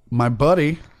my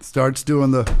buddy starts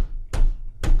doing the...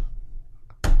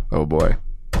 Oh, boy.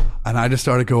 And I just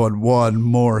started going, one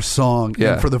more song.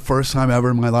 Yeah. And for the first time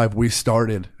ever in my life, we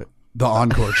started the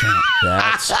encore chant.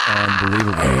 That's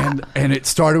unbelievable. And it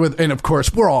started with, and of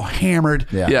course, we're all hammered.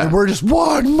 Yeah. And we're just,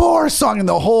 one more song. And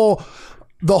the whole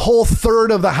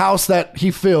third of the house that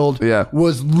he filled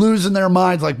was losing their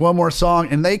minds, like, one more song.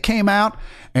 And they came out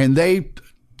and they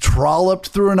trolloped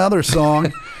through another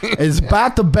song. Is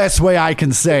about the best way I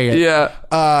can say it.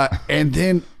 Yeah. And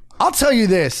then I'll tell you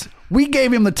this. We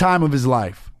gave him the time of his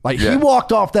life. Like, he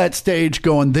walked off that stage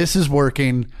going, this is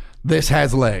working. This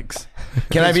has legs.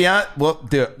 Can I be honest? Well,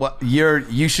 dude,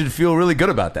 you should feel really good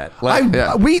about that.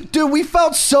 Like, We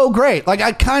felt so great. Like,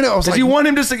 I was like, you want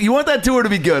him to sing, you want that tour to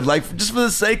be good, like, just for the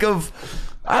sake of,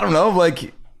 I don't know,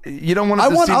 like, you don't want. I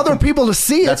want other people to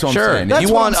see it. That's what I'm saying. That's you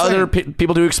what want I'm saying. other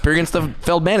people to experience the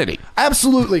Feldmanity.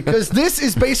 Absolutely, because this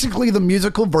is basically the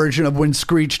musical version of when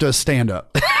Screech does stand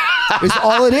up. Is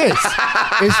all it is.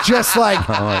 It's just like,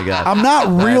 oh my God, I'm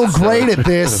not real great at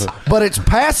this, but it's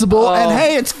passable, and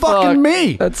hey, it's fucking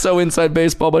me. That's so inside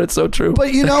baseball, but it's so true.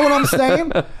 But you know what I'm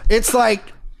saying? It's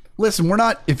like, listen, we're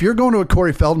not. If you're going to a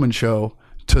Corey Feldman show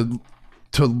to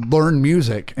learn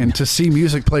music and to see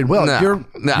music played well,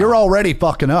 you're already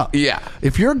fucking up. Yeah.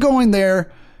 If you're going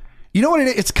there, you know what it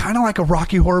is? It's kind of like a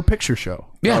Rocky Horror Picture Show.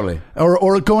 Yeah. Totally.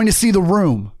 Or going to see The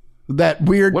Room. That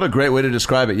weird. What a great way to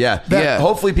describe it. Yeah.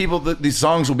 Hopefully these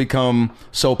songs will become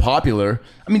so popular.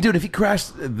 I mean, dude, if he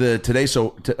crashed the Today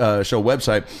Show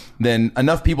website, then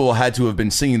enough people had to have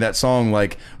been singing that song,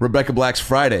 like Rebecca Black's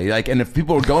Friday. Like, and if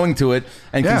people are going to it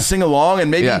and can sing along, and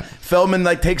maybe Feldman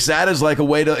like takes that as like a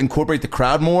way to incorporate the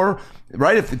crowd more.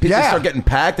 Right? If people start getting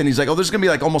packed, and he's like, oh, this is going to be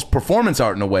like almost performance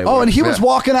art in a way. Oh, and he was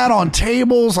walking out on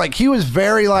tables. Like, he was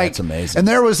very like... That's amazing. And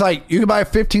there was like, you can buy a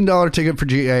 $15 ticket for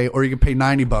GA, or you can pay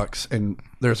 $90 and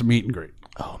there's a meet and greet.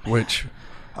 Oh, man. Which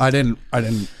I'm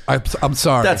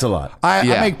sorry. That's a lot. I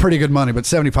make pretty good money, but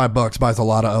 $75 buys a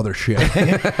lot of other shit.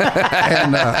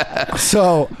 And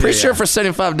so... Pretty sure for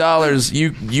 $75,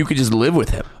 you could just live with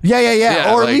him.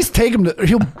 Yeah. Or at least take him to...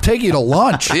 He'll take you to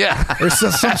lunch. Yeah. There's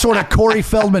some sort of Corey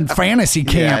Feldman fantasy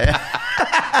camp.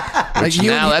 Like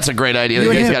that's a great idea.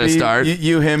 You guys got to start.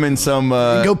 You, him, and some...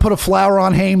 go put a flower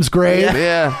on Haim's grave.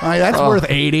 Yeah. That's worth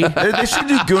 $80. They should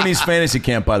do Goonies Fantasy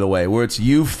Camp, by the way, where it's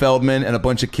you, Feldman, and a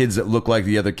bunch of kids that look like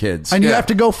the other kids. And you have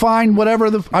to go find whatever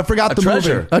I forgot the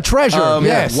treasure. movie. A treasure.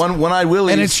 Yes. One-eyed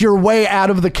Willie. And it's your way out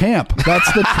of the camp.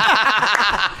 That's the...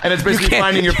 and it's basically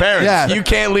finding your parents. Yeah. You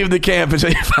can't leave the camp until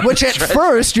you find Which at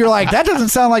first, you're like, that doesn't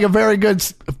sound like a very good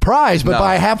prize. But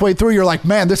by halfway through, you're like,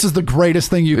 man, this is the greatest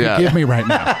thing you could give me right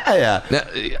now. Yeah. Now,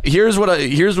 here's what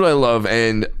I love,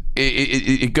 and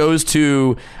it goes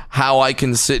to how I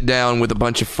can sit down with a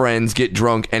bunch of friends, get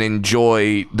drunk, and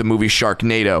enjoy the movie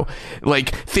Sharknado.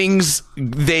 Like, things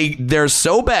they're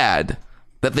so bad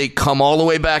that they come all the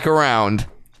way back around,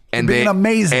 and being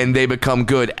amazing, and they become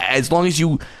good. As long as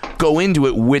you go into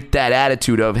it with that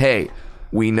attitude of, hey,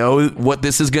 we know what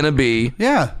this is going to be.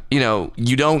 Yeah. You know,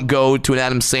 you don't go to an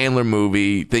Adam Sandler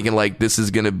movie thinking like this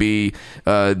is going to be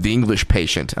The English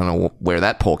Patient. I don't know where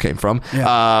that poll came from.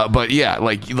 Yeah. But yeah,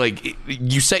 like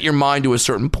you set your mind to a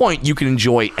certain point, you can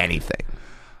enjoy anything.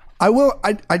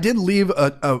 I did leave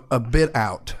a bit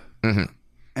out. Mm-hmm.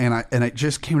 And it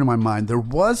just came to my mind. There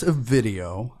was a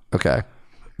video. Okay.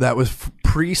 That was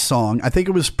pre-song. I think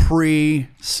it was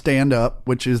pre-stand-up,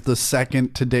 which is the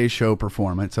second Today Show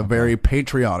performance. A very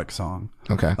patriotic song.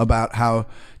 Okay. About how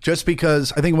just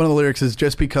because, I think one of the lyrics is,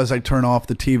 just because I turn off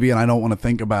the TV and I don't want to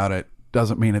think about it,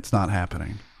 doesn't mean it's not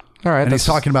happening. All right. And he's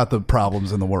talking about the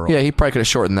problems in the world. Yeah, he probably could have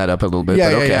shortened that up a little bit.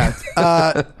 Yeah, but okay.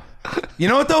 yeah. You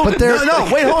know what, though? But no,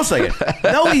 wait, hold on a second.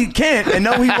 No, he can't, and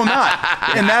no, he will not.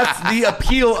 And that's the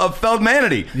appeal of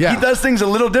Feldmanity. Yeah. He does things a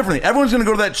little differently. Everyone's going to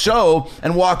go to that show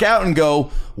and walk out and go,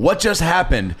 what just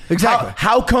happened? Exactly.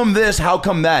 How come this? How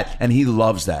come that? And he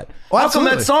loves that. Well, how come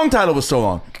that song title was so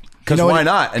long? Because why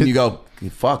not? And you go,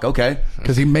 fuck, okay.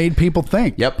 Because he made people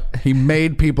think. Yep. He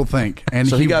made people think. And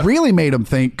so he really made them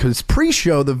think, because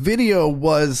pre-show, the video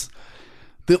was,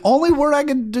 the only word I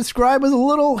could describe as a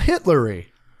little Hitler-y.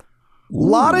 A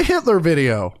lot of Hitler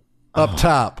video up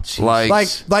top.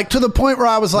 Like to the point where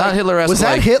I was like, was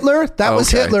that Hitler? That was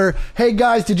Hitler. Hey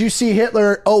guys, did you see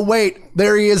Hitler? Oh wait,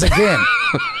 there he is again.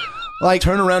 Like,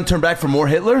 Turn around, turn back for more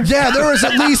Hitler? yeah, there was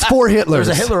at least 4 Hitlers. There's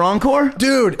a Hitler encore?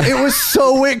 Dude, it was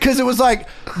so weird because it was like,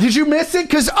 did you miss it?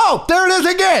 Because, oh, there it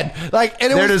is again. Like,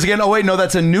 and There it is again. Oh, wait, no,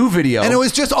 that's a new video. And it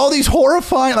was just all these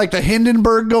horrifying, like the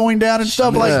Hindenburg going down and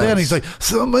stuff like that. And he's like,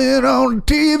 someone on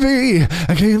TV,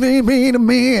 I can't be mean to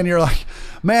me. And you're like,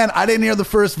 man, I didn't hear the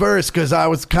first verse because I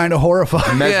was kind of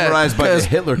horrified. mesmerized by the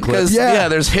Hitler clip. Yeah.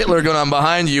 There's Hitler going on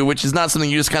behind you, which is not something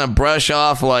you just kind of brush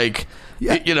off like.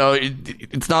 Yeah. You know,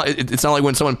 it's not like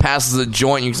when someone passes a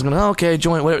joint, you just go, oh, okay,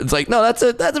 joint, whatever. It's like, no, that's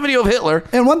a video of Hitler.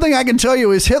 And one thing I can tell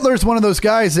you is Hitler's one of those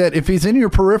guys that if he's in your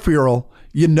peripheral,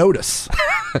 you notice.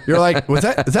 You're like, is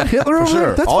that Hitler over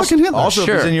there? That's also, fucking Hitler. Also, if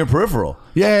it's in your peripheral.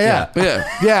 Yeah.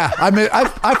 I mean,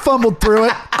 I fumbled through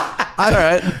it. All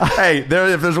right. Hey,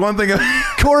 if there's one thing...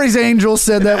 Corey's angel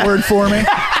said that word for me.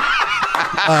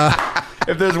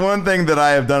 If there's one thing that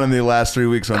I have done in the last 3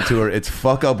 weeks on tour, it's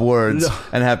fuck up words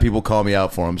and have people call me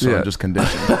out for them. So I'm just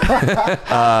conditioned.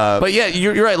 But yeah,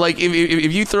 you're right. Like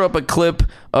if you throw up a clip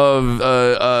of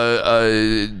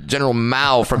General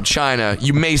Mao from China,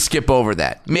 you may skip over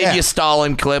that. Maybe a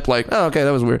Stalin clip, like, oh, okay,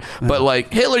 that was weird. But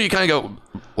like Hitler, you kind of go,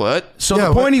 what? So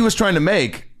the point he was trying to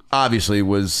make, obviously,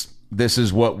 was this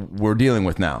is what we're dealing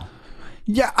with now.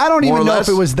 Yeah, I don't even know if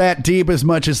it was that deep as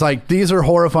much as like these are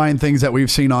horrifying things that we've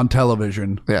seen on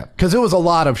television. Yeah. Because it was a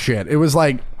lot of shit. It was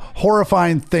like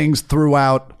horrifying things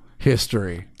throughout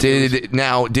history.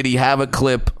 Did he have a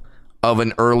clip of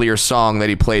an earlier song that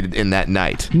he played in that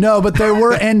night? No, but there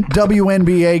were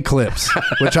WNBA clips,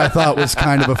 which I thought was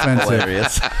kind of offensive.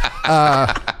 Hilarious.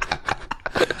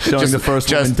 Showing the first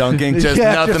woman dunking. Just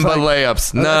Yeah, nothing just but like-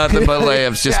 layups. Nothing but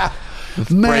layups. Just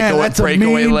Man, that's a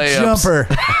breakaway mean layups. jumper.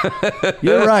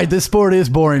 You're right. This sport is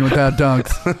boring without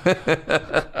dunks.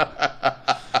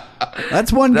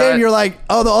 That's one game you're like,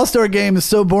 oh, the All-Star game is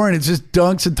so boring. It's just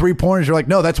dunks and 3-pointers. You're like,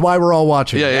 no, that's why we're all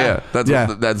watching. Yeah.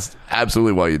 That's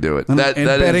absolutely why you do it. And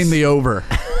betting the over.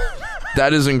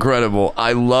 That is incredible.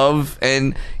 I love,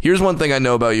 and here's one thing I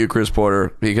know about you, Chris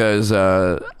Porter, because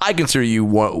I consider you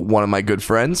one of my good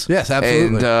friends. Yes,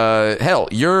 absolutely. And hell,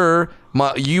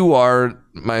 you are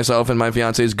myself and my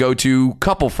fiance's go-to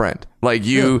couple friend. Like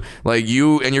you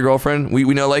and your girlfriend, we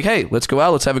know, like, hey, let's go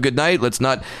out, let's have a good night, let's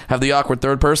not have the awkward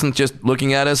third person just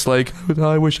looking at us like,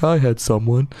 I wish I had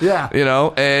someone. Yeah. You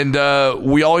know, and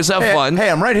we always have fun. Hey,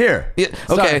 I'm right here. Yeah,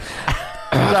 okay.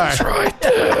 Sorry. Right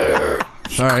there.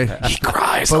 Sorry. He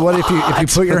cries. But what if you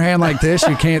put your hand like this,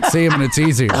 you can't see him and it's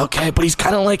easier. Okay, but he's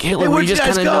kind of like Hitler. Hey, We where'd you just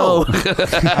guys kind of go?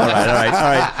 know. All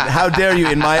right. How dare you,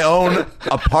 in my own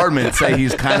apartment, say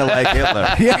he's kind of like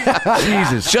Hitler?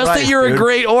 Jesus Just Christ, that you're dude. a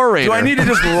great orator. Do I need to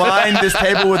just line this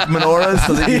table with menorahs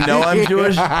so that you know I'm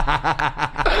Jewish?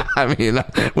 I mean,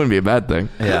 that wouldn't be a bad thing.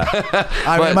 Yeah.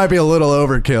 I mean, it might be a little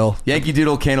overkill, Yankee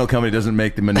Doodle Candle Company doesn't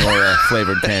make the menorah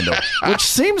flavored candle. which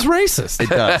seems racist. It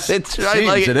does. It's Seems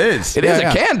like, it is. It is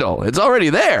Yeah. a candle. It's already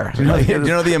there. Do you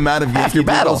know the amount of Yankee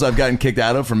battle. Doodles I've gotten kicked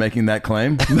out of for making that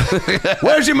claim?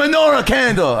 Where's your menorah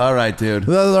candle? All right, dude.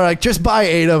 They're like, just buy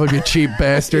 8 of them, you cheap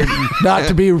bastard. Not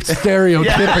to be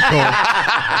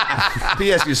stereotypical.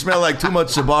 P.S. You smell like too much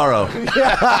Sbarro.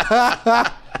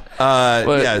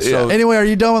 So Anyway, are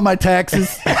you done with my taxes?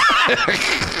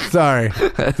 Sorry.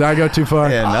 Did I go too far?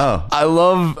 yeah, no. I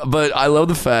love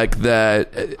the fact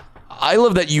that I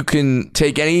love that you can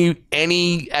take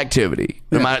any activity,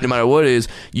 no matter what it is.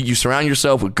 You surround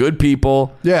yourself with good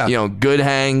people. Yeah. You know, good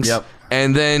hangs. Yep.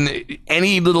 And then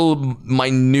any little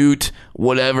minute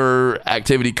whatever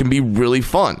activity can be really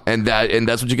fun, and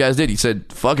that's what you guys did. You said,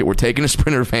 "Fuck it, we're taking a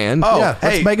sprinter van." Oh, Yeah,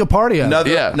 let's make a party out of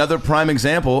it. Another prime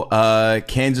example.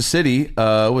 Kansas City.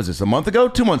 What was this, a month ago?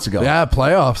 2 months ago? Yeah,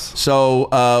 playoffs. So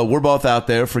we're both out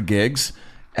there for gigs,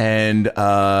 and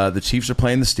the Chiefs are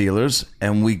playing the Steelers,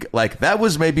 and that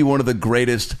was maybe one of the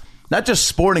greatest, not just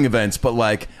sporting events, but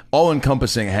like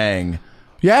all-encompassing hang.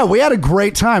 Yeah, we had a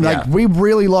great time. Yeah. Like, we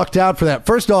really lucked out for that.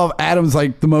 First off, Adam's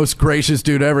like the most gracious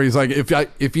dude ever. He's like,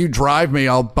 if you drive me,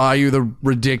 I'll buy you the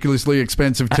ridiculously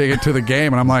expensive ticket to the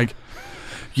game. And I'm like,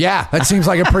 yeah, that seems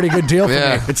like a pretty good deal for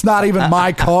Yeah. me. It's not even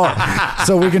my car,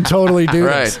 so we can totally do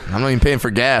Right. this. I'm not even paying for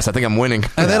gas. I think I'm winning.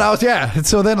 And then and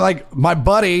so then like my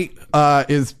buddy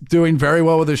is doing very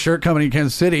well with his shirt company in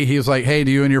Kansas City. He was like, hey,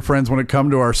 do you and your friends want to come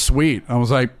to our suite? I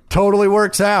was like, totally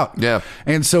works out. Yeah.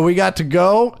 And so we got to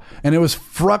go, and it was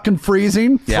fucking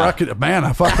freezing. Yeah. Man,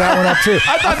 I fucked that one up too.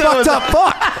 I fucked up.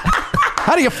 Fuck.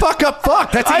 How do you fuck up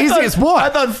fuck? That's the easiest one. I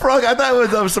thought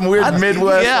it was some weird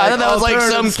Midwest. Yeah, I thought that was like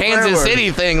some alternative swear Kansas word.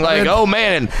 City thing. Like, oh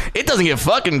man, it doesn't get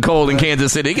fucking cold in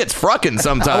Kansas City. It gets frucking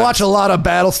sometimes. I watch a lot of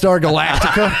Battlestar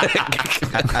Galactica.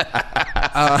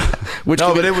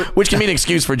 Which can be an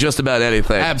excuse for just about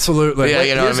anything. Absolutely. Yeah,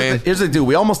 you know what I mean? Here's the deal.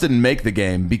 We almost didn't make the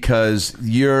game because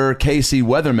you're KC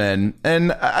weathermen,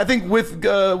 and I think with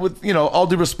all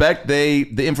due respect,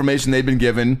 the information they've been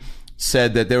given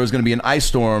said that there was going to be an ice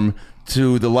storm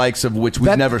to the likes of which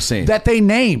we've never seen. That they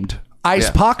named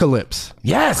Icepocalypse.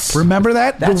 Yes. Remember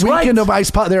that? That's the weekend right. of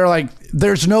Ice They were like,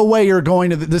 there's no way you're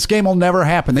going to... This game will never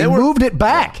happen. They moved it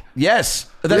back. Yes.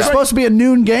 It was supposed to be a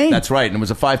noon game. That's right, and it was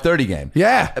a 5:30 game.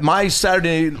 Yeah. My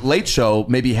Saturday late show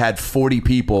maybe had 40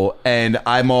 people, and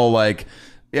I'm all like,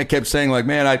 I kept saying like,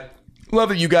 man, I love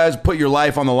that you guys put your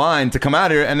life on the line to come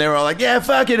out here, and they were all like, yeah,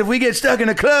 fuck it. If we get stuck in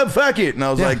a club, fuck it. And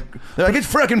I was like, they're like,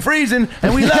 it's frickin' freezing,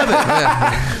 and we love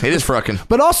it. It is frucking.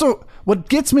 But also, what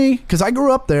gets me, because I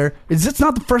grew up there, is it's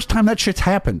not the first time that shit's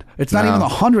happened. It's not even the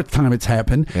 100th time it's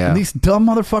happened. Yeah. And these dumb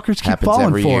motherfuckers keep Happens falling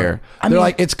every for year. it. They're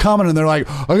like, it's coming, and they're like,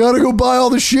 I gotta go buy all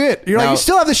the shit. You're like, Now- you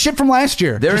still have the shit from last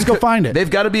year. Just go find it. They've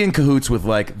got to be in cahoots with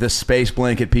like the space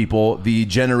blanket people, the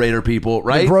generator people,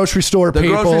 right? grocery store the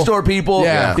people. grocery store people.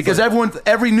 Yeah. Because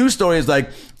every news story is like,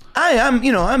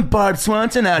 I'm Barb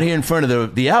Swanson out here in front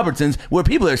of the Albertsons where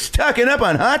people are stocking up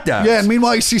on hot dogs. Yeah, and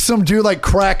meanwhile, you see some dude like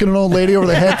cracking an old lady over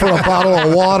the head for a bottle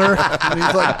of water. And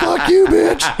he's like, fuck you,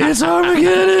 bitch. It's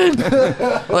Armageddon.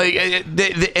 Like,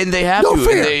 they have No to,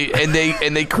 fear.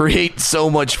 and they create so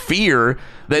much fear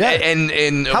that,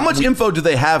 and How much info do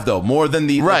they have though? More than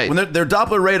the Right. when their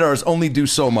Doppler radars only do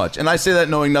so much, and I say that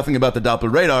knowing nothing about the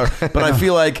Doppler radar, but I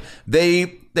feel like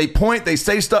they point, they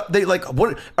say stuff. They like,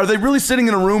 what are they really sitting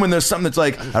in a room and there's something that's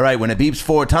like, all right, when it beeps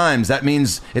 4 times, that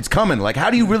means it's coming. Like, how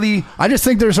do you really? I just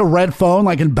think there's a red phone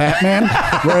like in Batman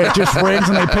where it just rings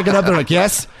and they pick it up. They're like,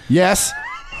 yes.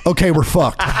 Okay, we're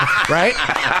fucked, right?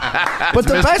 But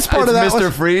the best part of that Mr.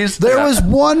 was Freeze. there was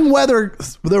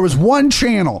one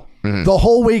channel the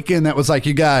whole weekend that was like,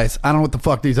 you guys, I don't know what the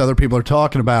fuck these other people are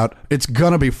talking about. It's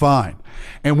gonna be fine.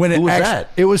 And when Who was that?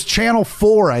 it was Channel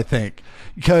 4, I think,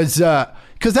 because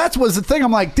that was the thing.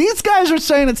 I'm like, these guys are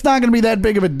saying it's not gonna be that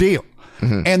big of a deal.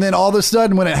 And then all of a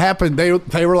sudden, when it happened,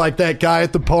 they were like that guy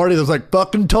at the party that was like,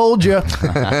 fucking told you.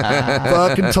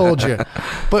 Fucking told you.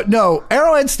 But no,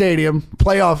 Arrowhead Stadium,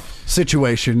 playoff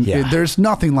situation, there's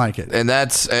nothing like it.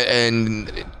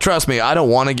 and trust me, I don't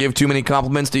want to give too many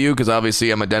compliments to you because obviously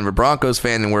I'm a Denver Broncos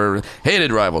fan and we're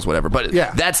hated rivals, whatever. But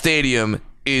that stadium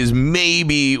is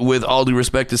maybe, with all due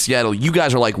respect to Seattle, you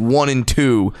guys are like 1 and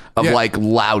 2 of like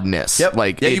loudness. Yep.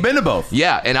 Like you've been to both.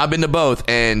 Yeah, and I've been to both,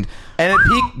 and at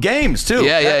peak games too.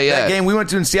 That game we went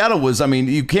to in Seattle was, I mean,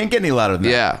 you can't get any louder than that.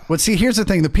 Yeah. But see, here's the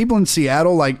thing. The people in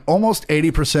Seattle, like almost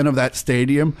 80% of that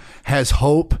stadium has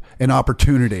hope and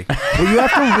opportunity. What you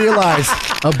have to realize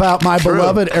about my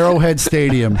beloved Arrowhead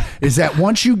Stadium is that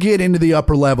once you get into the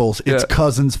upper levels, it's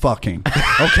cousins fucking.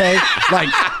 Okay? Like,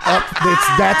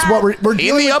 that's what we're in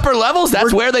dealing the with. upper levels,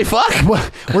 that's where they fuck.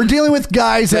 We're dealing with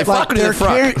guys that fuck like or they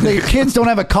fuck? their kids don't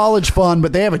have a college fund,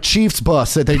 but they have a Chiefs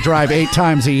bus that they drive 8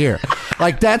 times a year.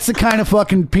 Like, that's the kind of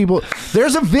fucking people.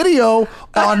 There's a video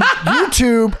on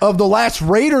YouTube of the last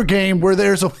Raider game where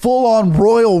there's a full-on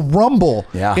Royal Rumble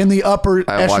in the upper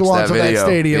echelons of that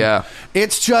stadium. Yeah.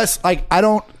 It's just like,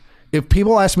 if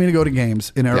people ask me to go to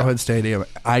games in Arrowhead Stadium,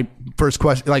 first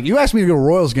question, like, you ask me to go to a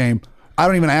Royals game, I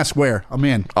don't even ask where. I'm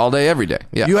in. All day, every day.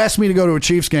 Yeah. You asked me to go to a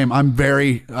Chiefs game, I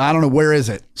don't know, where is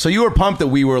it? So you were pumped that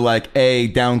we were like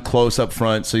down close up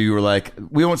front. So you were like,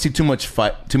 we won't see too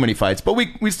many fights, but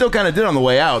we still kind of did on the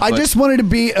way out. I just wanted to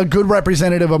be a good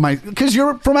representative of because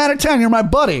you're from out of town, you're my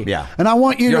buddy. Yeah. And I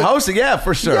want you You're to. hosting, yeah,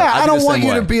 for sure. Yeah, I'd I be don't the want same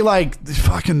you way. to be like,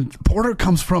 fucking Porter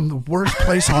comes from the worst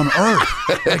place on earth.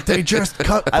 Like, they just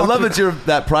cut. I love that you're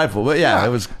that prideful, but yeah, it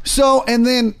was. So, and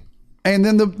then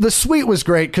the suite was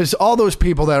great because all those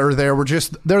people that are there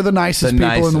they're the nicest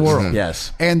people in the world.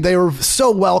 Yes. And they were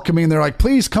so welcoming. They're like,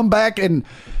 please come back. And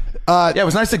Yeah, it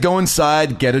was nice to go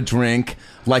inside, get a drink,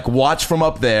 like watch from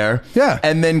up there. Yeah.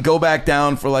 And then go back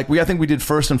down for like, I think we did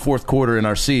first and fourth quarter in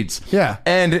our seats. Yeah.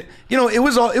 And, it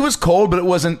was cold, but it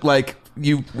wasn't like,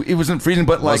 it wasn't freezing,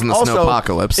 but like Wasn't the also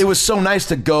snowpocalypse. it was so nice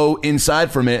to go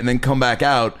inside for a minute and then come back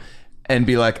out and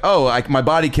be like, my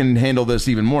body can handle this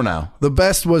even more now. the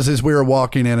best was as we were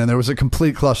walking in, and there was a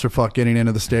complete clusterfuck getting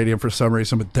into the stadium for some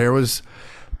reason, but there was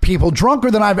people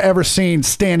drunker than I've ever seen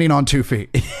standing on 2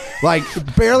 feet, like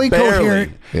barely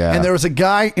coherent. Yeah. And there was a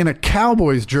guy in a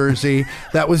Cowboys jersey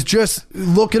that was just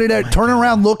looking at it, turning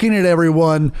around, looking at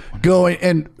everyone, going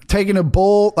and taking a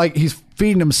bowl, like he's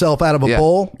feeding himself out of a Yeah.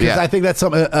 bowl because Yeah. I think that's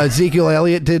something Ezekiel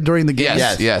Elliott did during the game.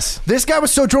 Yes. This guy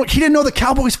was so drunk he didn't know the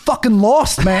Cowboys fucking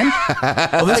lost, man.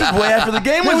 Well, this is way after the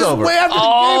game It was was over. way after the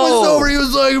game was over. He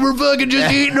was like, "We're fucking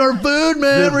just eating our food,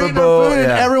 man. We're eating our food," and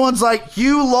Yeah. everyone's like,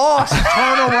 "You lost.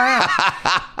 Turn around."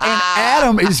 And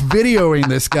Adam is videoing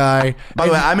this guy. By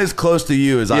the way, I'm as close to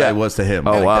you as I was to him.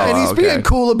 Oh, wow. And he's okay. being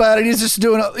cool about it. He's just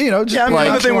doing, just Yeah, I mean,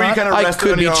 like, the thing where you kind of I rest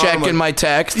could on be your arm, checking like- my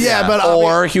text. Yeah, but I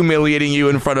or humiliating you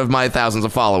in front of my thousands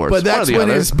of followers. But One or that's the when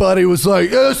other. his buddy was like,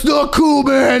 "It's not cool,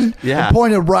 man." Yeah. And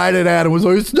pointed right at Adam. Was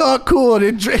like, "It's not cool."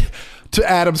 And to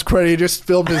Adam's credit, he just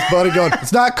filmed his buddy going,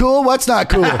 "It's not cool. What's not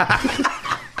cool?"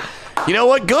 You know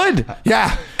what? Good.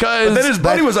 Yeah. Because But then his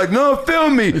buddy was like, "No,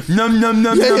 film me." Num num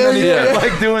num Yeah, num. yeah, And he yeah. kept,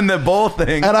 like doing the bowl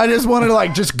thing. And I just wanted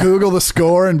to just Google the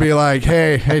score and be like,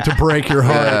 "Hey, hate to break your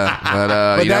heart." Yeah, but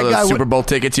But you that know guy those would- Super Bowl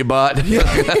tickets you bought?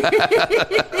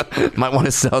 Might want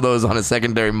to sell those on a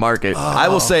secondary market. I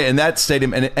will say in that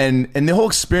stadium and the whole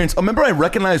experience. Remember, I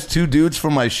recognized two dudes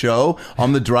from my show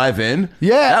on the drive-in.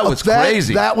 Yeah, that was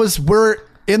crazy. That was we're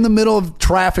in the middle of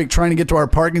traffic trying to get to our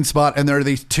parking spot, and there are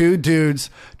these two dudes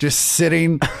just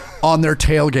sitting on their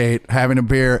tailgate having a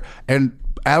beer, and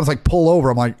Adam's like, "Pull over."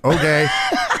 I'm like, "Okay,"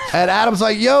 and Adam's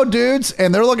like, "Yo, dudes,"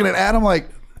 and they're looking at Adam like,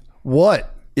 "What?"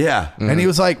 Yeah. And he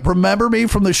was like, "Remember me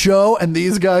from the show?" And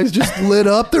these guys just lit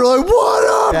up. They're like,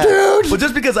 "What up, dude?" Well,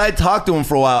 just because I had talked to him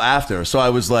for a while after, so I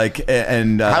was like,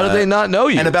 and How did they not know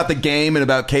you? And about the game and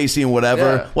about Casey and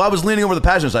whatever. Yeah. Well, I was leaning over the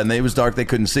passenger side, and it was dark; they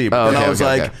couldn't see. But Oh, then okay, I was okay,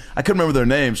 like, okay. I couldn't remember their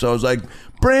names, so I was like,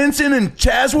 Branson and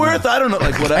Chasworth. I don't know,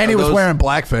 like whatever. And he was those- wearing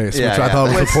blackface, Yeah, which I yeah.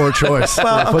 thought was a poor choice. for a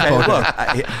Well, okay, football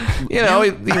game. look, You know,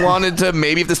 he wanted to,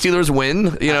 maybe if the Steelers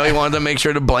win, he wanted to make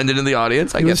sure to blend into the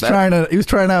audience. I He get was that. trying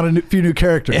out a few new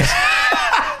characters. the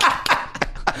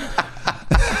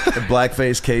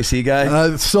blackface KC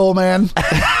guy. Soul Man,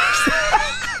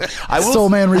 I will Soul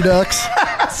Man Redux.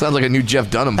 Sounds like a new Jeff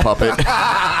Dunham puppet.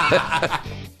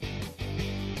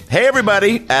 Hey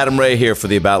everybody, Adam Ray here for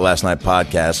the About Last Night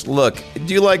podcast. Look,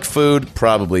 do you like food?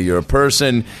 Probably you're a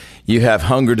person. You have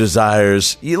hunger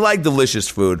desires. You like delicious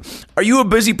food. Are you a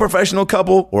busy professional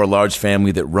couple or a large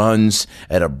family that runs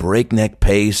at a breakneck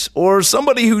pace? Or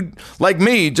somebody who, like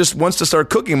me, just wants to start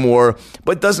cooking more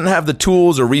but doesn't have the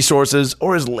tools or resources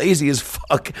or is lazy as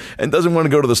fuck and doesn't want to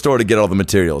go to the store to get all the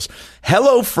materials?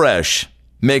 HelloFresh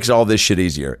makes all this shit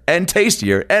easier and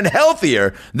tastier and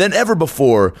healthier than ever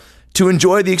before to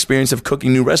enjoy the experience of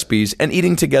cooking new recipes and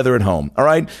eating together at home. All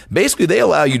right? Basically, they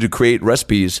allow you to create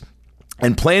recipes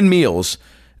and plan meals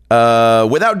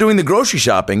without doing the grocery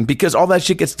shopping because all that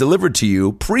shit gets delivered to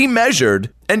you,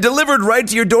 pre-measured, and delivered right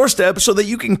to your doorstep so that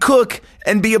you can cook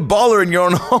and be a baller in your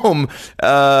own home.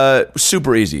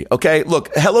 Super easy, okay?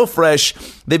 Look,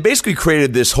 HelloFresh, they basically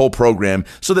created this whole program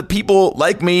so that people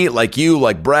like me, like you,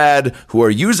 like Brad, who are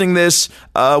using this,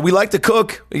 we like to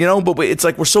cook, but it's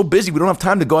like we're so busy, we don't have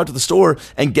time to go out to the store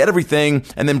and get everything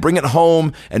and then bring it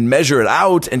home and measure it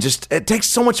out and it takes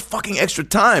so much fucking extra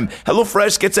time.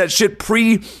 HelloFresh gets that shit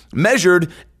pre-measured,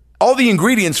 all the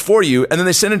ingredients for you, and then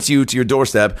they send it to you to your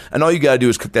doorstep, and all you gotta do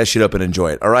is cook that shit up and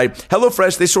enjoy it, all right?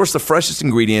 HelloFresh, they source the freshest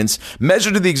ingredients,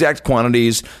 measure to the exact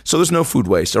quantities, so there's no food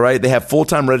waste, all right? They have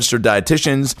full-time registered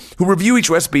dietitians who review each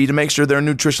recipe to make sure they're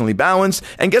nutritionally balanced,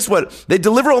 and guess what? They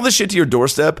deliver all this shit to your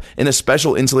doorstep in a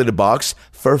special insulated box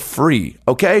for free,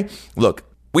 okay? Look,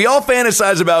 we all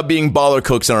fantasize about being baller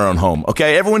cooks in our own home,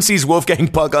 okay? Everyone sees Wolfgang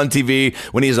Puck on TV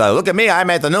when he's like, "Look at me, I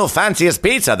made the new fanciest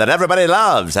pizza that everybody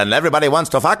loves and everybody wants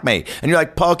to fuck me." And you're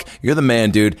like, "Puck, you're the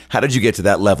man, dude. How did you get to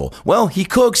that level?" Well, he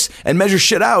cooks and measures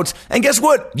shit out. And guess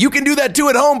what? You can do that too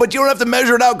at home, but you don't have to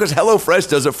measure it out because HelloFresh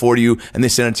does it for you and they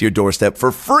send it to your doorstep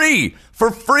for free. For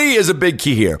free is a big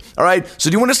key here, all right? So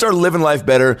do you want to start living life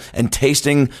better and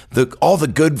tasting all the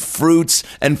good fruits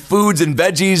and foods and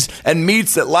veggies and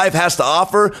meats that life has to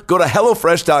offer? Go to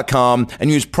HelloFresh.com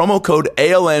and use promo code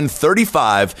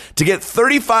ALN35 to get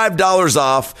 $35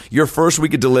 off your first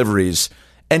week of deliveries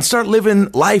and start living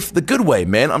life the good way,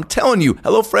 man. I'm telling you,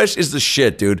 HelloFresh is the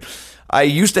shit, dude. I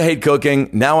used to hate cooking.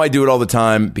 Now I do it all the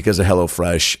time because of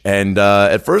HelloFresh. And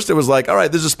at first it was like, all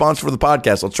right, this is a sponsor for the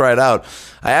podcast. I'll try it out.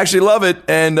 I actually love it.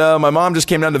 And my mom just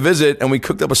came down to visit and we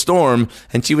cooked up a storm.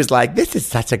 And she was like, "This is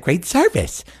such a great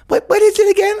service. What is it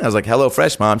again?" I was like,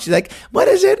 "HelloFresh, Mom." She's like, "What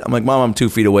is it?" I'm like, "Mom, I'm 2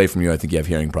 feet away from you. I think you have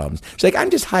hearing problems." She's like, "I'm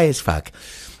just high as fuck."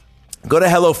 Go to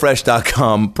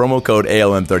HelloFresh.com, promo code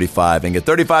ALN35, and get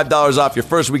 $35 off your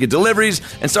first week of deliveries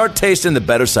and start tasting the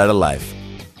better side of life.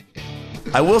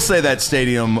 I will say that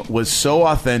stadium was so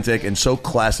authentic and so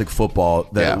classic football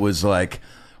that it was like,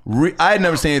 I had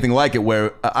never seen anything like it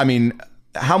where, I mean,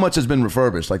 how much has been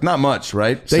refurbished? Like not much,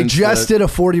 right? They just did a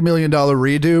 $40 million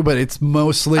redo, but it's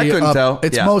mostly I couldn't tell.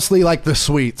 It's Yeah. mostly like the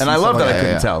suites. And I love that I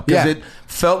couldn't tell because Yeah. it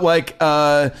felt like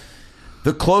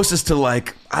the closest to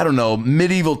like, I don't know,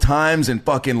 medieval times and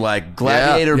fucking like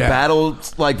gladiator Yeah. battle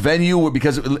like venue,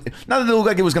 because not that it looked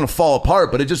like it was going to fall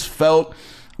apart, but it just felt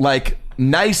like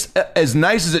nice as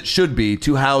it should be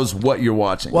to house what you're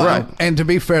watching. Well, and to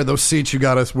be fair, those seats you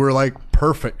got us were like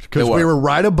perfect because They were. we were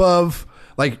right above.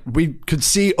 Like we could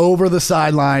see over the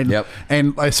sideline. Yep.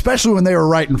 And especially when they were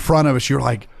right in front of us, you're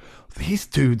like, these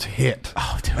dudes hit.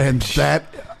 Oh, dude. And that,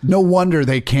 no wonder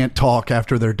they can't talk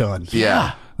after they're done.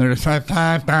 Yeah. They're just like,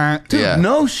 Dude, Yeah.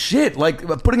 no shit. Like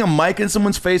putting a mic in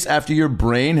someone's face after your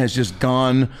brain has just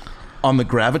gone on the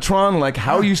gravitron. Like,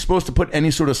 how are you supposed to put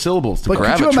any sort of syllables together?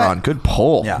 But could you Gravitron, good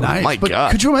pull. Yeah. Nice. My But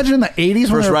God. could you imagine in the 80s when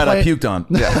First they were ride I playing, puked on.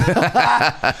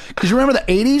 Yeah. Could you remember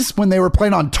the 80s when they were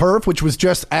playing on turf, which was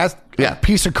just a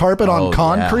piece of carpet Oh, on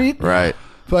concrete? yeah. Right.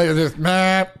 Like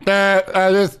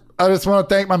I just want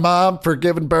to thank my mom for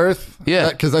giving birth. Yeah.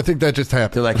 Because I think that just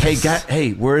happened. They're like,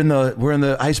 hey, we're in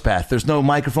the ice bath. There's no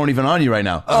microphone even on you right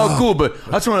now. Oh, cool, but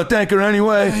I just want to thank her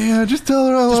anyway. Yeah, just tell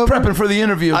her I Just love her. prepping for the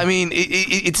interview. I mean,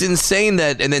 it's insane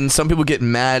that, and then some people get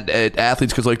mad at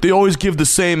athletes because like they always give the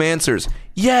same answers.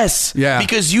 Yes, Yeah.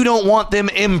 because you don't want them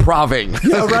improving.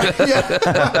 Yeah, right.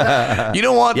 Yeah. You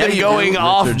don't want Yeah, them you going do,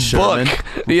 off Richard Sherman.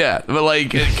 book. Yeah, but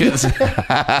like, 'cause-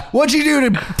 What'd you do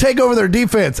to take over their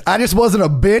defense? I just wasn't a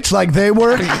bitch like they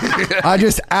were. I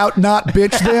just not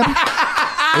bitched them.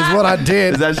 Is what I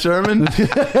did. Is that Sherman?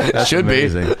 should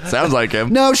amazing. be. Sounds like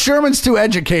him. No, Sherman's too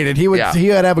educated. He would Yeah. he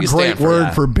would have a You great stand for word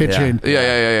that. for bitching.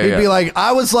 Yeah. He'd be like,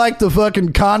 I was like the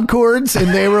fucking Concords, and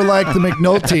they were like the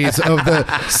McNultys of the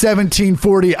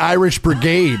 1740 Irish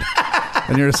Brigade.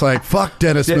 And you're just like, fuck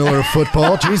Dennis Miller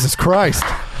football. Jesus Christ.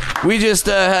 We just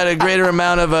had a greater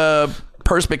amount of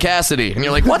perspicacity, and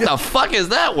you're like, what the fuck is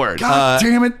that word? God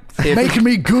damn it. Making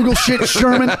me Google shit,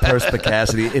 Sherman.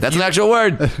 Perspicacity. If That's you- an actual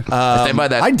word. I stand by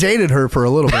that. I dated her for a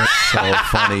little bit. so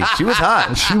funny. She was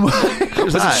hot. She was.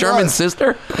 was it Sherman's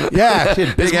sister? Yeah. She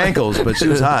had big ankles, but she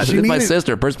was hot. It's my needed-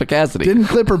 sister, perspicacity. Didn't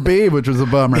clip her bead, which was a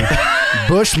bummer.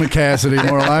 Bush McCassidy,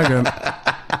 more like it.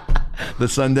 The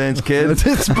Sundance Kid.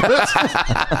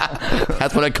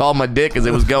 That's what I called my dick as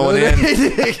it was going in.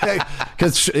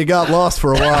 Because it got lost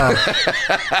for a while.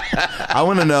 I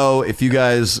want to know if you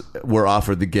guys were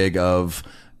offered the gig of,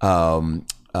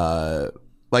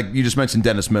 like you just mentioned,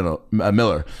 Dennis Miller,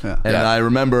 and Yeah. I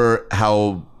remember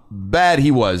how bad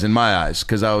he was in my eyes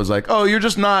because I was like, oh, you're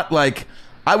just not like.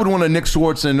 I would want a Nick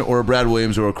Swartzen or a Brad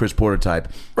Williams or a Chris Porter type,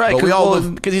 Right, But we all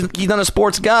because he's not a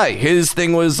sports guy. His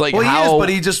thing was like, well, how, he is, but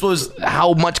he just was.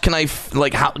 how much can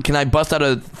how can I bust out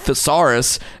a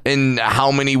thesaurus, and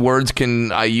how many words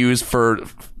can I use for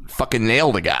fucking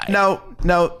nail the guy? Now,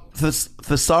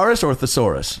 thesaurus or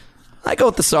thesaurus? I go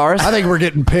with thesaurus. I think we're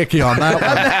getting picky on that one.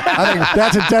 I think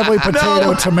that's a definitely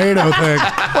potato-tomato thing.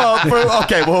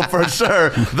 Well, for sure,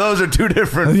 those are two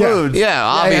different Yeah. foods. yeah,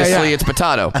 obviously yeah. it's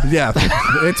potato. Yeah,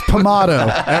 it's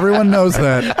pomado. Everyone knows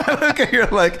that. Okay, you're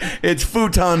like it's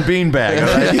futon beanbag.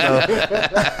 All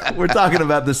right? So, we're talking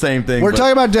about the same thing. We're but-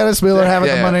 talking about Dennis Miller having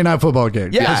Yeah, the yeah. Monday Night Football game.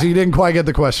 Yeah. Because he didn't quite get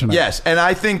the question out. Yes, and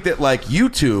I think that like you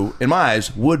two, in my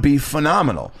eyes, would be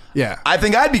phenomenal. Yeah. I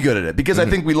think I'd be good at it because I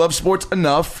think we love sports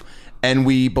enough,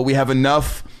 but we have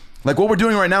enough. Like what we're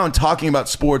doing right now and talking about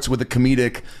sports with a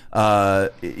comedic,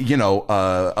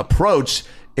 approach.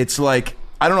 It's like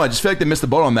I don't know. I just feel like they missed the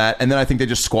boat on that, and then I think they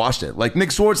just squashed it. Like Nick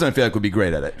Swartzen, I feel like would be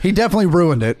great at it. He definitely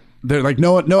ruined it. They're like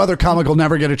no other comic will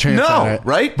never get a chance No, at it.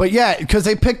 right? But yeah, because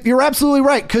they picked. You're absolutely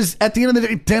right. Because at the end of the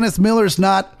day, Dennis Miller's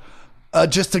not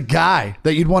just a guy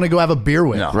that you'd want to go have a beer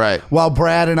with. No. Right. While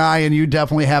Brad and I and you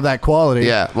definitely have that quality.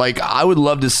 Yeah, like I would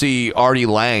love to see Artie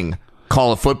Lang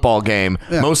call a football game,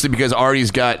 Yeah. mostly because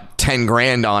Artie's got 10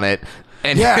 grand on it.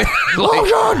 And Yeah. like, Oh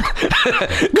God!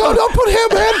 No, don't put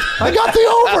him in. I got the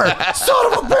over. Son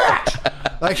of a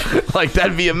bitch. like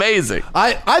that'd be amazing.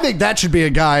 I think that should be a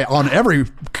guy on every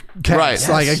cast. Right.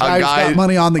 Like a Yes. guy A who's guy- got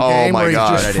money on the Oh game my where he's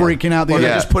God. just Good idea. freaking out the Or other.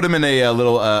 they just put him in a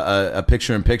little a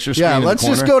picture-in-picture screen. Yeah, in the let's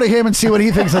just corner. go to him and see what he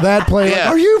thinks of that play. Like, Yeah.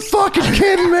 are you fucking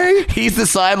kidding me? He's the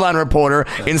sideline reporter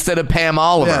instead of Pam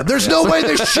Oliver. Yeah, there's no way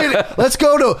this shit. Let's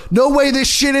go to no way this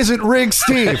shit isn't rigged,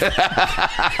 Steve.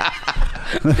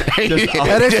 And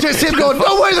it's just him going,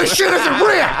 no way this shit isn't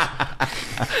rigged.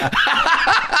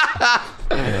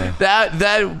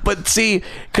 But see,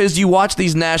 because you watch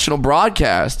these national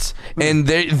broadcasts and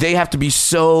they have to be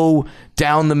so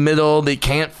down the middle. They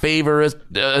can't favor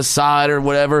a side or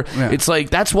whatever. Yeah. It's like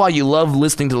that's why you love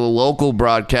listening to the local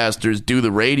broadcasters do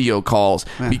the radio calls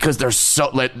because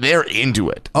they're into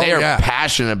it. They're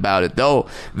passionate about it.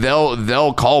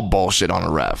 They'll call bullshit on a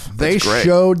ref. They That's great.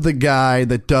 showed the guy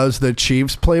that does the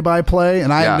Chiefs play-by-play,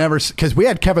 and I had never, because we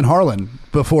had Kevin Harlan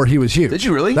before he was huge. Did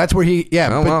you really? That's where he,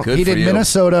 Oh, wow. Good he for did you.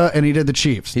 Minnesota and he did the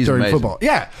Chiefs He's during amazing. football.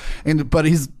 Yeah, but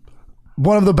he's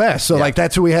one of the best. So like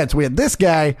that's who we had. So we had this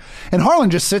guy, and Harlan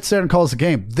just sits there and calls the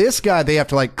game. This guy, they have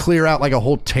to like clear out like a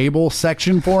whole table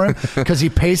section for him because he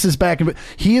paces back and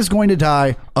he is going to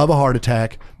die of a heart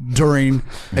attack during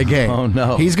a game. Oh,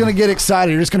 no. He's going to get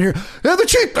excited. You're just going to hear, "Yeah, the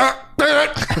Chiefs,"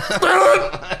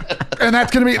 and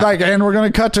that's going to be like, and we're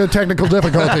going to cut to technical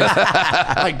difficulties,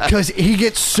 like because he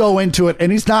gets so into it,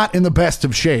 and he's not in the best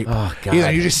of shape. Oh God.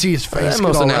 You just see his face.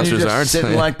 Most get all announcers red. aren't.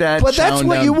 Sitting like that. But that's chowing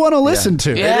what down. you want to listen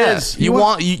to. Yeah. It is. You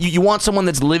want someone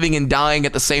that's living and dying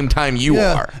at the same time you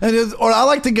are. And or I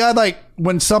like the guy like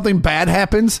when something bad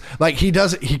happens, like he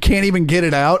can't even get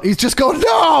it out. He's just going,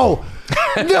 no.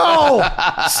 God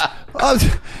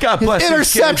bless you,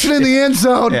 interception kid. in the end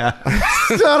zone. Yeah.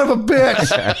 Son of a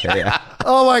bitch. Yeah.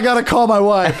 Oh, I gotta call my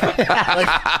wife.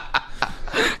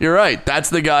 You're right. That's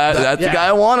the guy. That's the guy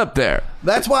I want up there.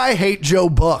 That's why I hate Joe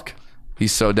Buck.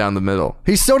 He's so down the middle.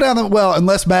 He's so down the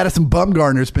unless Madison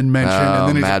Bumgarner's been mentioned, and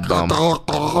then he's Mad Bum.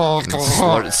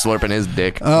 Slurping his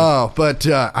dick. Oh, but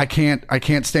I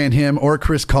can't stand him or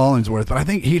Chris Collinsworth. But I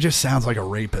think he just sounds like a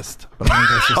rapist. But I think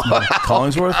that's just my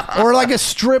Collinsworth? or like a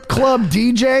strip club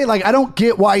DJ. Like I don't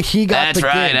get why he got That's the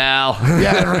right, gig. Al.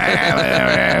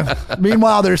 Yeah.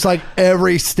 Meanwhile, there's like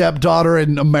every stepdaughter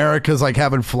in America's like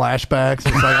having flashbacks.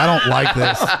 It's like I don't like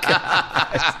this.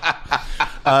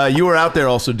 You were out there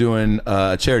also doing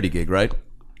a charity gig, right?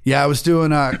 Yeah, I was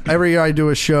doing every year I do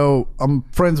a show. I'm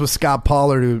friends with Scott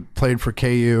Pollard who played for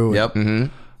KU. Yep.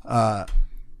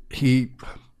 He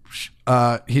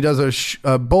does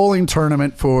a bowling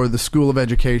tournament for the School of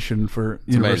Education for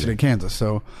University of Kansas.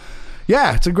 So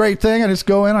yeah, it's a great thing. I just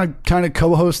go in, I kind of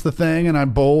co-host the thing, and I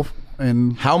bowl.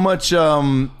 And How much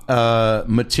material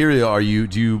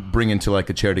do you bring into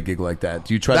like a charity gig like that?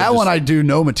 Do you try that to one I do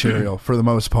no material for the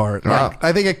most part. Like,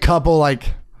 I think a couple I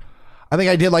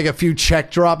did like a few check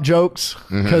drop jokes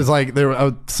because like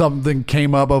there something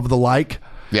came up of the like.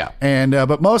 Yeah. And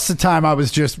but most of the time I was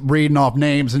just reading off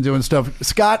names and doing stuff.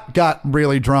 Scott got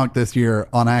really drunk this year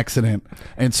on accident,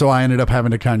 and so I ended up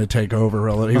having to kind of take over.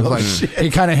 He was he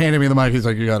kind of handed me the mic. He's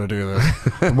like, "You got to do this."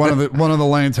 one of the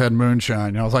lanes had moonshine.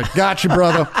 And I was like, "Got you,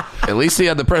 brother." At least he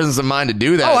had the presence of mind to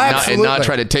do that Oh, and absolutely. not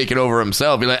try to take it over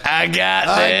himself. Be like, I got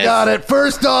this. I got it.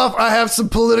 First off, I have some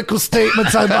political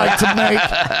statements I'd like to make.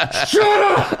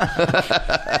 Shut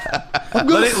up.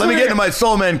 Let me get into my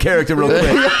soul man character real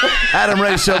quick. Adam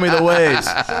Ray showed me the ways.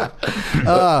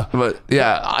 But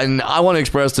yeah, I want to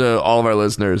express to all of our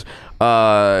listeners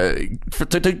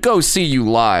to go see you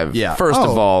live. Yeah. First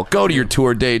of all, go to your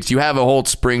tour dates. You have a whole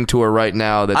spring tour right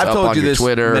now that's I've up told on you your this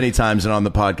Twitter. many times and on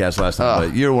the podcast last time,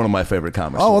 but you're one of my favorite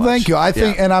comics. Oh, well, to watch. thank you. I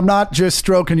think, Yeah. and I'm not just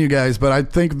stroking you guys, but I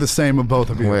think the same of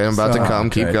both of you. Wait, I'm about to So, come.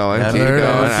 Keep going. Yeah, Keep there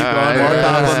going. it is. Keep going. More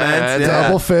compliments. Yeah.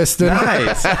 Double fisted.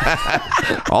 Nice.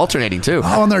 Alternating too.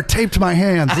 Oh, and they're taped to my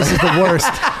hands. This is the worst.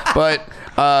 But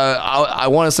I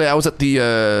want to say I was at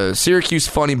the Syracuse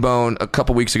Funny Bone a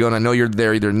couple weeks ago, and I know you're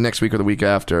there either next week or the week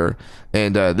after.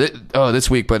 And this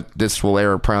week, but this will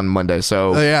air probably on Monday.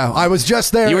 So Yeah, I was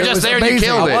just there. you were It just was there and you amazing.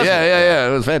 killed it. was Yeah.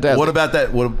 It was fantastic. What about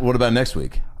that? What about next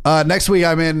week? Next week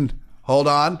I'm in. Hold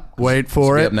on. Wait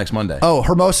for Be it. up next Monday. Oh,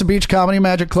 Hermosa Beach Comedy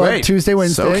Magic Club, Great. Tuesday,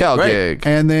 Wednesday. SoCal Great. gig.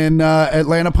 And then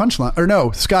Atlanta Punchline. Or no,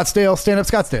 Scottsdale, Stand Up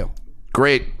Scottsdale.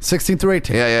 Great. 16th through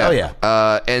 18th. Yeah. Oh,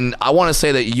 yeah. And I want to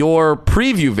say that your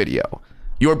preview video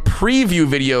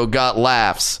got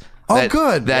laughs. Oh,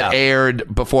 good. That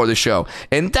aired before the show.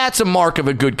 And that's a mark of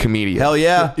a good comedian. Hell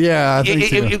yeah. Yeah, I think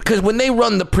so. Because when they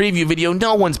run the preview video,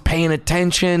 no one's paying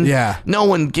attention. Yeah. No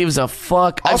one gives a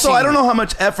fuck. Also, I don't know how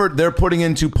much effort they're putting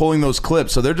into pulling those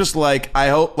clips. So they're just like, I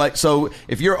hope, like, so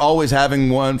if you're always having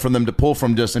one from them to pull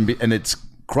from just and it's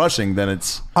crushing, then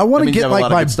it's. I want to means you get have a like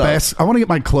lot of my good stuff. best. I want to get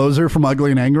my closer from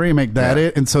Ugly and Angry and make that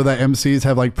it, and so that MCs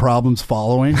have like problems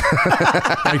following,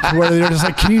 like where they're just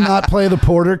like, "Can you not play the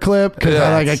Porter clip?" Because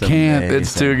I That's can't. amazing.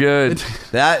 It's too good.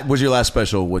 That was your last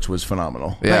special, which was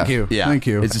phenomenal. Yeah. Thank you. Yeah. Thank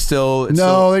you. Is it still? It's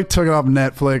No, they took it off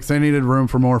Netflix. They needed room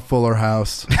for more Fuller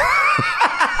House.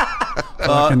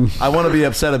 I want to be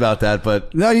upset about that,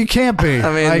 but No, you can't be.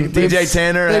 I mean, DJ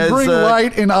Tanner they has, bring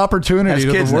light and opportunity has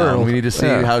to kids the now. world. We need to see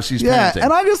Yeah. how she's Yeah, parenting.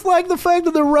 and I just like the fact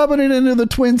that they're rubbing it into the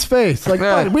twins' face. Like,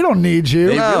 Yeah. buddy, we don't need you.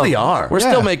 They really are. We're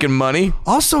Yeah. still making money.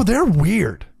 Also, they're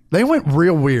weird. They went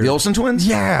real weird. The Olsen twins?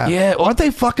 Yeah. Yeah. Aren't they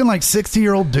fucking like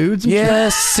 60-year-old dudes? and shit?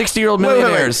 Yes, 60-year-old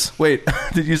millionaires. Wait.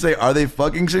 Did you say, are they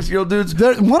fucking 60-year-old dudes?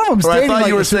 One of them's Or I dating thought like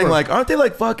you were a saying, super- like, aren't they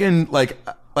like fucking, like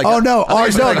Oh, no.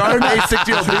 aren't No. they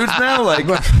 60-year-old dudes now? Like,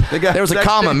 they got There was a sex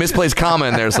comma, tapes? misplaced comma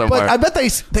in there somewhere. But I bet they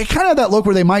kind of have that look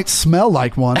where they might smell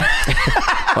like one.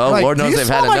 well, Like, Lord "Do knows you they've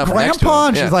smell had like enough next to grandpa? him.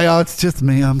 And she's like, oh, it's just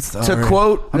me. I'm sorry. To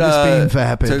quote, I'm just being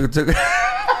vapid.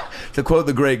 To quote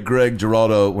the great Greg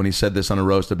Giraldo when he said this on a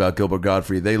roast about Gilbert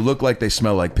Gottfried, they look like they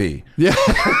smell like pee. Yeah.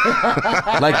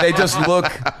 Like they just look,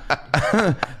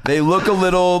 they look a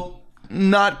little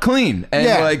not clean and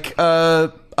Yeah. like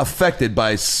affected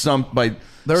by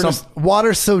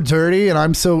Water's so dirty, and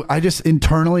I just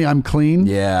internally I'm clean.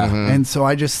 Yeah. Mhm. And so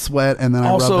I just sweat, and then I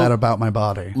Also- rub that about my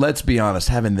body. Let's be honest,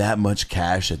 having that much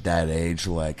cash at that age,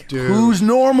 like, who's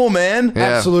normal, man? Yeah.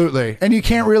 Absolutely. And you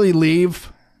can't really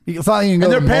leave. It's not like you can go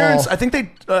And their to the parents, mall. I think they,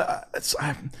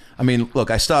 I mean, look,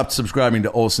 I stopped subscribing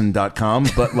to Olsen.com,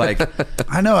 but like,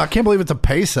 I know. I can't believe it's a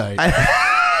pay site.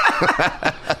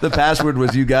 the password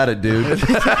was "you got it, dude."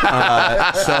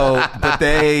 But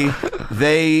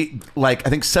they like I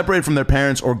think separated from their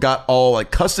parents or got all like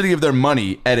custody of their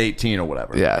money at 18 or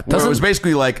whatever. Yeah, where it was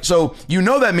basically like, so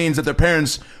that means that their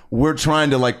parents were trying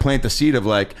to like plant the seed of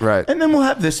like, right, and then we'll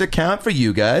have this account for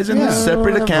you guys and this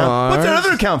separate account. What's that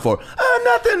other account for?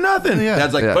 Nothing. Yeah.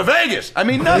 Dad's like, for Vegas. I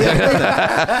mean, nothing.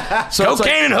 So it's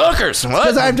cocaine and hookers. What?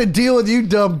 Because I have to deal with you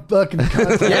dumb fucking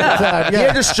cunts. yeah, he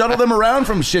had to shuttle them around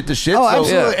from shit to shit. Oh, so-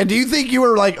 absolutely. And do you think you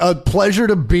were like a pleasure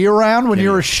to be around when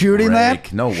you were shooting break.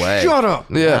 that? No way. Shut up.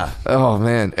 Yeah. Oh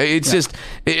man,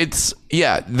 it's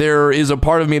there is a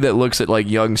part of me that looks at like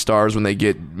young stars when they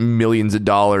get millions of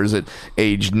dollars at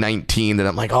age 19 that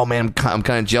I'm like, oh man, I'm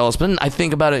kind of jealous. But then I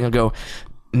think about it and I go,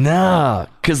 nah,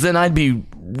 because then I'd be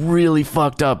really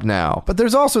fucked up now. But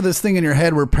there's also this thing in your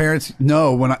head where parents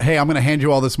know hey, I'm going to hand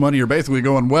you all this money. You're basically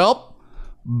going, well,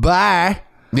 bye.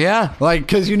 Yeah. Like,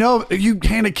 because if you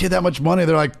hand a kid that much money,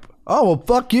 they're like, oh, well,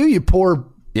 fuck you, you poor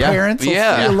parents.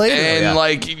 I'll see you later. And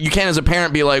like you can't as a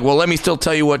parent be like, well, let me still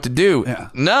tell you what to do. Yeah.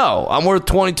 No, I'm worth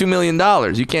 $22 million.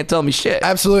 You can't tell me shit.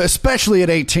 Absolutely, especially at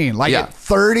 18. Like Yeah. at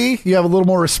 30, you have a little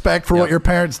more respect for what your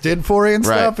parents did for you and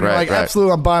Right, stuff. And you're right, like, right.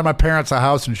 absolutely, I'm buying my parents a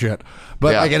house and shit.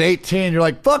 But Yeah. like at 18, you're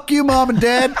like, fuck you, mom and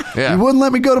dad. Yeah. You wouldn't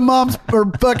let me go to mom's or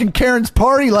fucking Karen's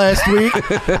party last week,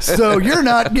 so you're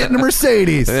not getting a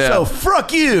Mercedes. So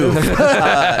fuck you.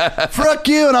 Fuck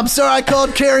you, and I'm sorry I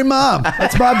called Carrie mom.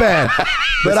 That's my bad.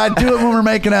 But I do it when we're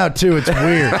making out too. It's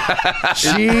weird.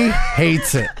 She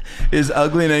hates it. Is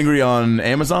Ugly and Angry on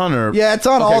Amazon or? Yeah, it's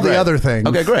on all the great. other things.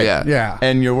 Okay, great. Yeah. Yeah.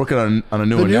 And you're working on a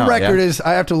new The one new now, record yeah? is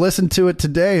I have to listen to it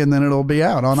today, and then it'll be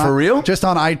out on For real? Just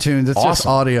on iTunes. It's just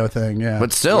Awesome. audio thing. Yeah,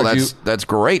 But still, Where'd that's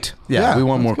great. Yeah, we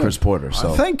want that's more good. Chris Porter.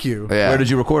 So thank you. Yeah. where did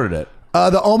you record it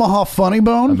at? The Omaha Funny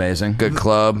Bone. Amazing. Good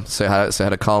club. Say hi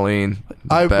to Colleen.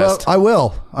 I Best.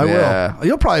 will. Yeah.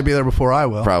 You'll probably be there before I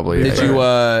will. Probably. Did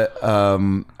yeah.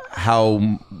 you?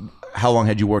 How long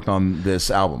had you worked on this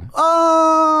album?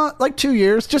 Like 2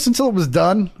 years, just until it was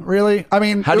done. Really, I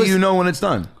mean, How do you know when it's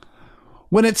done?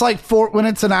 when it's like when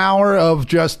it's an hour of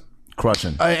just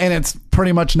Crushing. and it's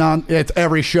pretty much it's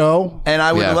every show. And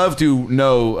I would Yeah. love to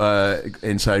know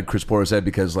inside Chris Porter's head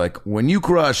because, like, when you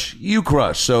crush, you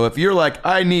crush. So if you're like,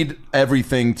 I need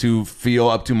everything to feel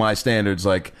up to my standards,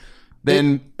 like,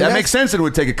 then that makes sense. That it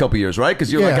would take a couple years, right?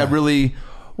 Because you're like, Yeah. I really.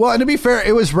 Well, and to be fair,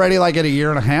 it was ready like at 1.5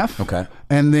 years. Okay.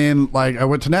 And then like I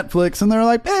went to Netflix and they're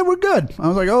like, hey, we're good. I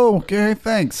was like, oh, okay,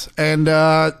 thanks. And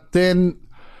then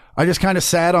I just kind of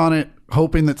sat on it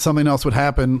hoping that something else would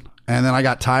happen. And then I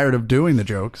got tired of doing the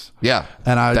jokes. Yeah.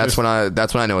 And that's when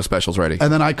I know a special's ready.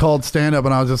 And then I called stand up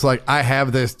and I was just like, I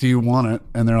have this. Do you want it?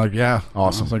 And they're like, yeah.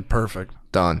 Awesome. I was like, perfect.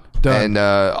 Done. Done. And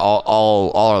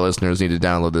all our listeners need to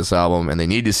download this album and they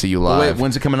need to see you live. Wait,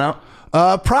 when's it coming out?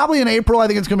 Probably in April. I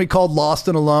think it's going to be called Lost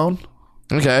and Alone.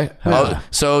 Okay. Oh,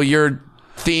 so your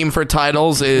theme for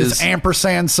titles is It's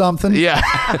ampersand something. yeah,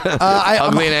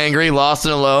 Ugly and Angry, Lost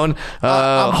and Alone.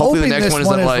 I'm Hopefully hoping the next this one is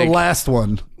one is like the last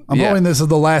one. I'm Yeah. hoping this is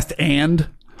the last and.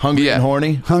 Hungry Yeah. and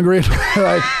Horny? Hungry,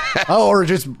 like, or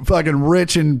just fucking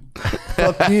rich and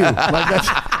fuck you. Like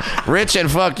that's, Rich and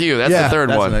Fuck You. That's Yeah. the third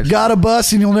That's one. the next- got a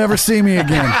bus and you'll never see me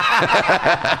again.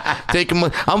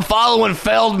 I'm following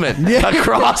Feldman Yeah.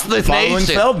 across the Following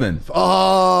nation. Feldman.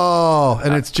 Oh,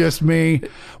 and it's just me.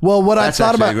 Well, what That's I thought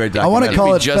actually about, a great I want to documentary. call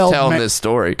We it just telling this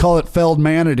story. Call it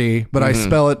Feldmanity, but I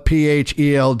spell it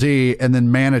PHELD and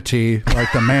then manatee,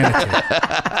 like the manatee.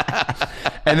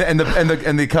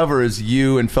 And the cover is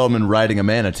you and Feldman riding a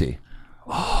manatee.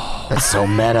 That's so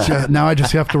meta. Now I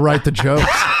just have to write the jokes.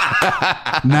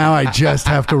 Now I just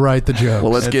have to write the joke.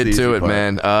 Well, let's That's get the to easy it, part.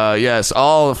 man. Yes,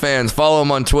 all the fans, follow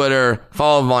him on Twitter,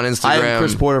 follow him on Instagram. I am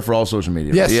Chris Porter for all social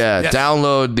media. Yes. Yeah,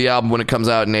 download the album when it comes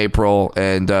out in April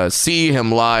and see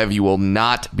him live. You will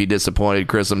not be disappointed,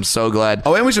 Chris. I'm so glad.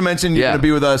 Oh, and we should mention you're Yeah. going to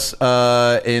be with us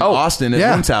in Austin at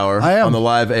yeah, Moon Tower I am. on the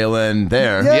live ALN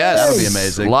there. Yay. Yes. That'll be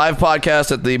amazing. Live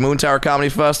podcast at the Moon Tower Comedy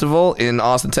Festival in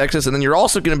Austin, Texas. And then you're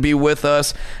also going to be with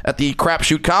us at the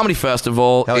Crapshoot Comedy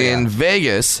Festival Hell yeah. in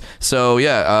Vegas. So,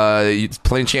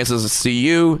 plenty of chances to see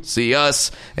you, see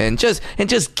us, and just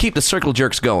keep the circle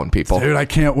jerks going, people. Dude, I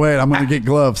can't wait. I'm going to get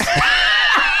gloves. So,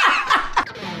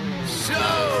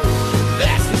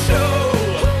 that's the show.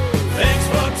 Thanks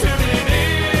for tuning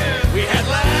in. We had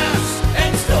laughs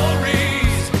and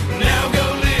stories. Now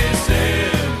go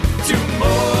listen to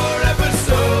more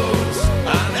episodes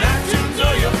on iTunes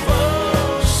or your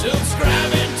phone.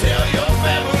 Subscribe and tell your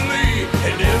family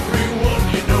and everyone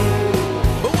you know.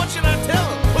 But what should I tell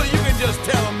them? Well, you can just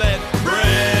tell them that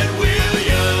Brad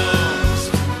Williams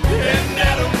and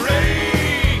Adam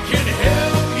Ray can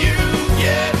help you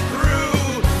get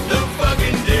through the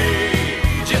fucking day.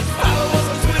 Just follow us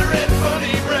on Twitter at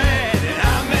Funny Brad, and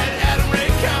I'm at Adam Ray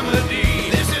Comedy.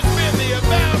 This has been the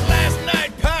About Last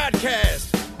Night podcast.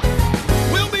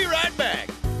 We'll be right back.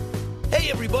 Hey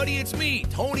everybody, it's me,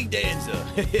 Tony Danza.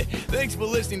 Thanks for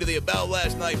listening to the About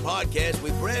Last Night podcast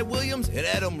with Brad Williams and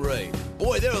Adam Ray.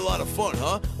 Boy, they're a lot of fun,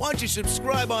 huh? Why don't you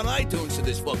subscribe on iTunes to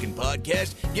this fucking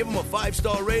podcast? Give them a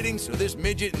 5-star rating so this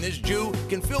midget and this Jew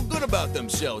can feel good about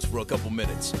themselves for a couple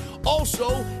minutes.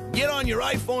 Also, get on your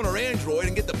iPhone or Android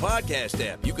and get the podcast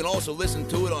app. You can also listen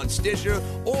to it on Stitcher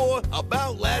or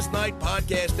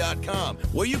aboutlastnightpodcast.com,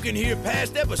 where you can hear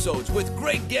past episodes with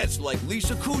great guests like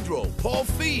Lisa Kudrow, Paul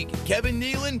Feig, Kevin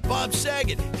Nealon, Bob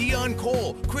Saget, Dion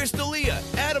Cole, Chris D'Elia,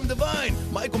 Adam Devine,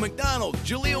 Michael McDonald,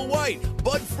 Jaleel White,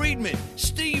 Bud Friedman,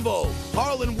 Steve-O,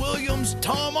 Harlan Williams,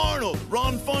 Tom Arnold,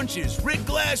 Ron Funches, Rick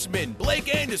Glassman,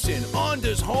 Blake Anderson,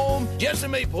 Anders Holm,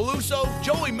 Jessime Peluso,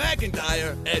 Joey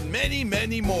McIntyre, and many,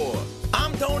 many more.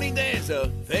 I'm Tony Danza.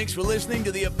 Thanks for listening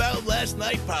to the About Last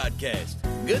Night podcast.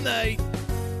 Good night.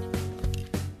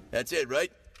 That's it,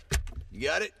 right? You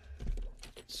got it?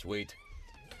 Sweet.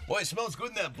 Boy, it smells good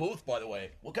in that booth, by the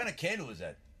way. What kind of candle is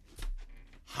that?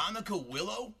 Hanukkah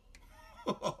willow?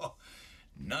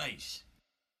 Nice.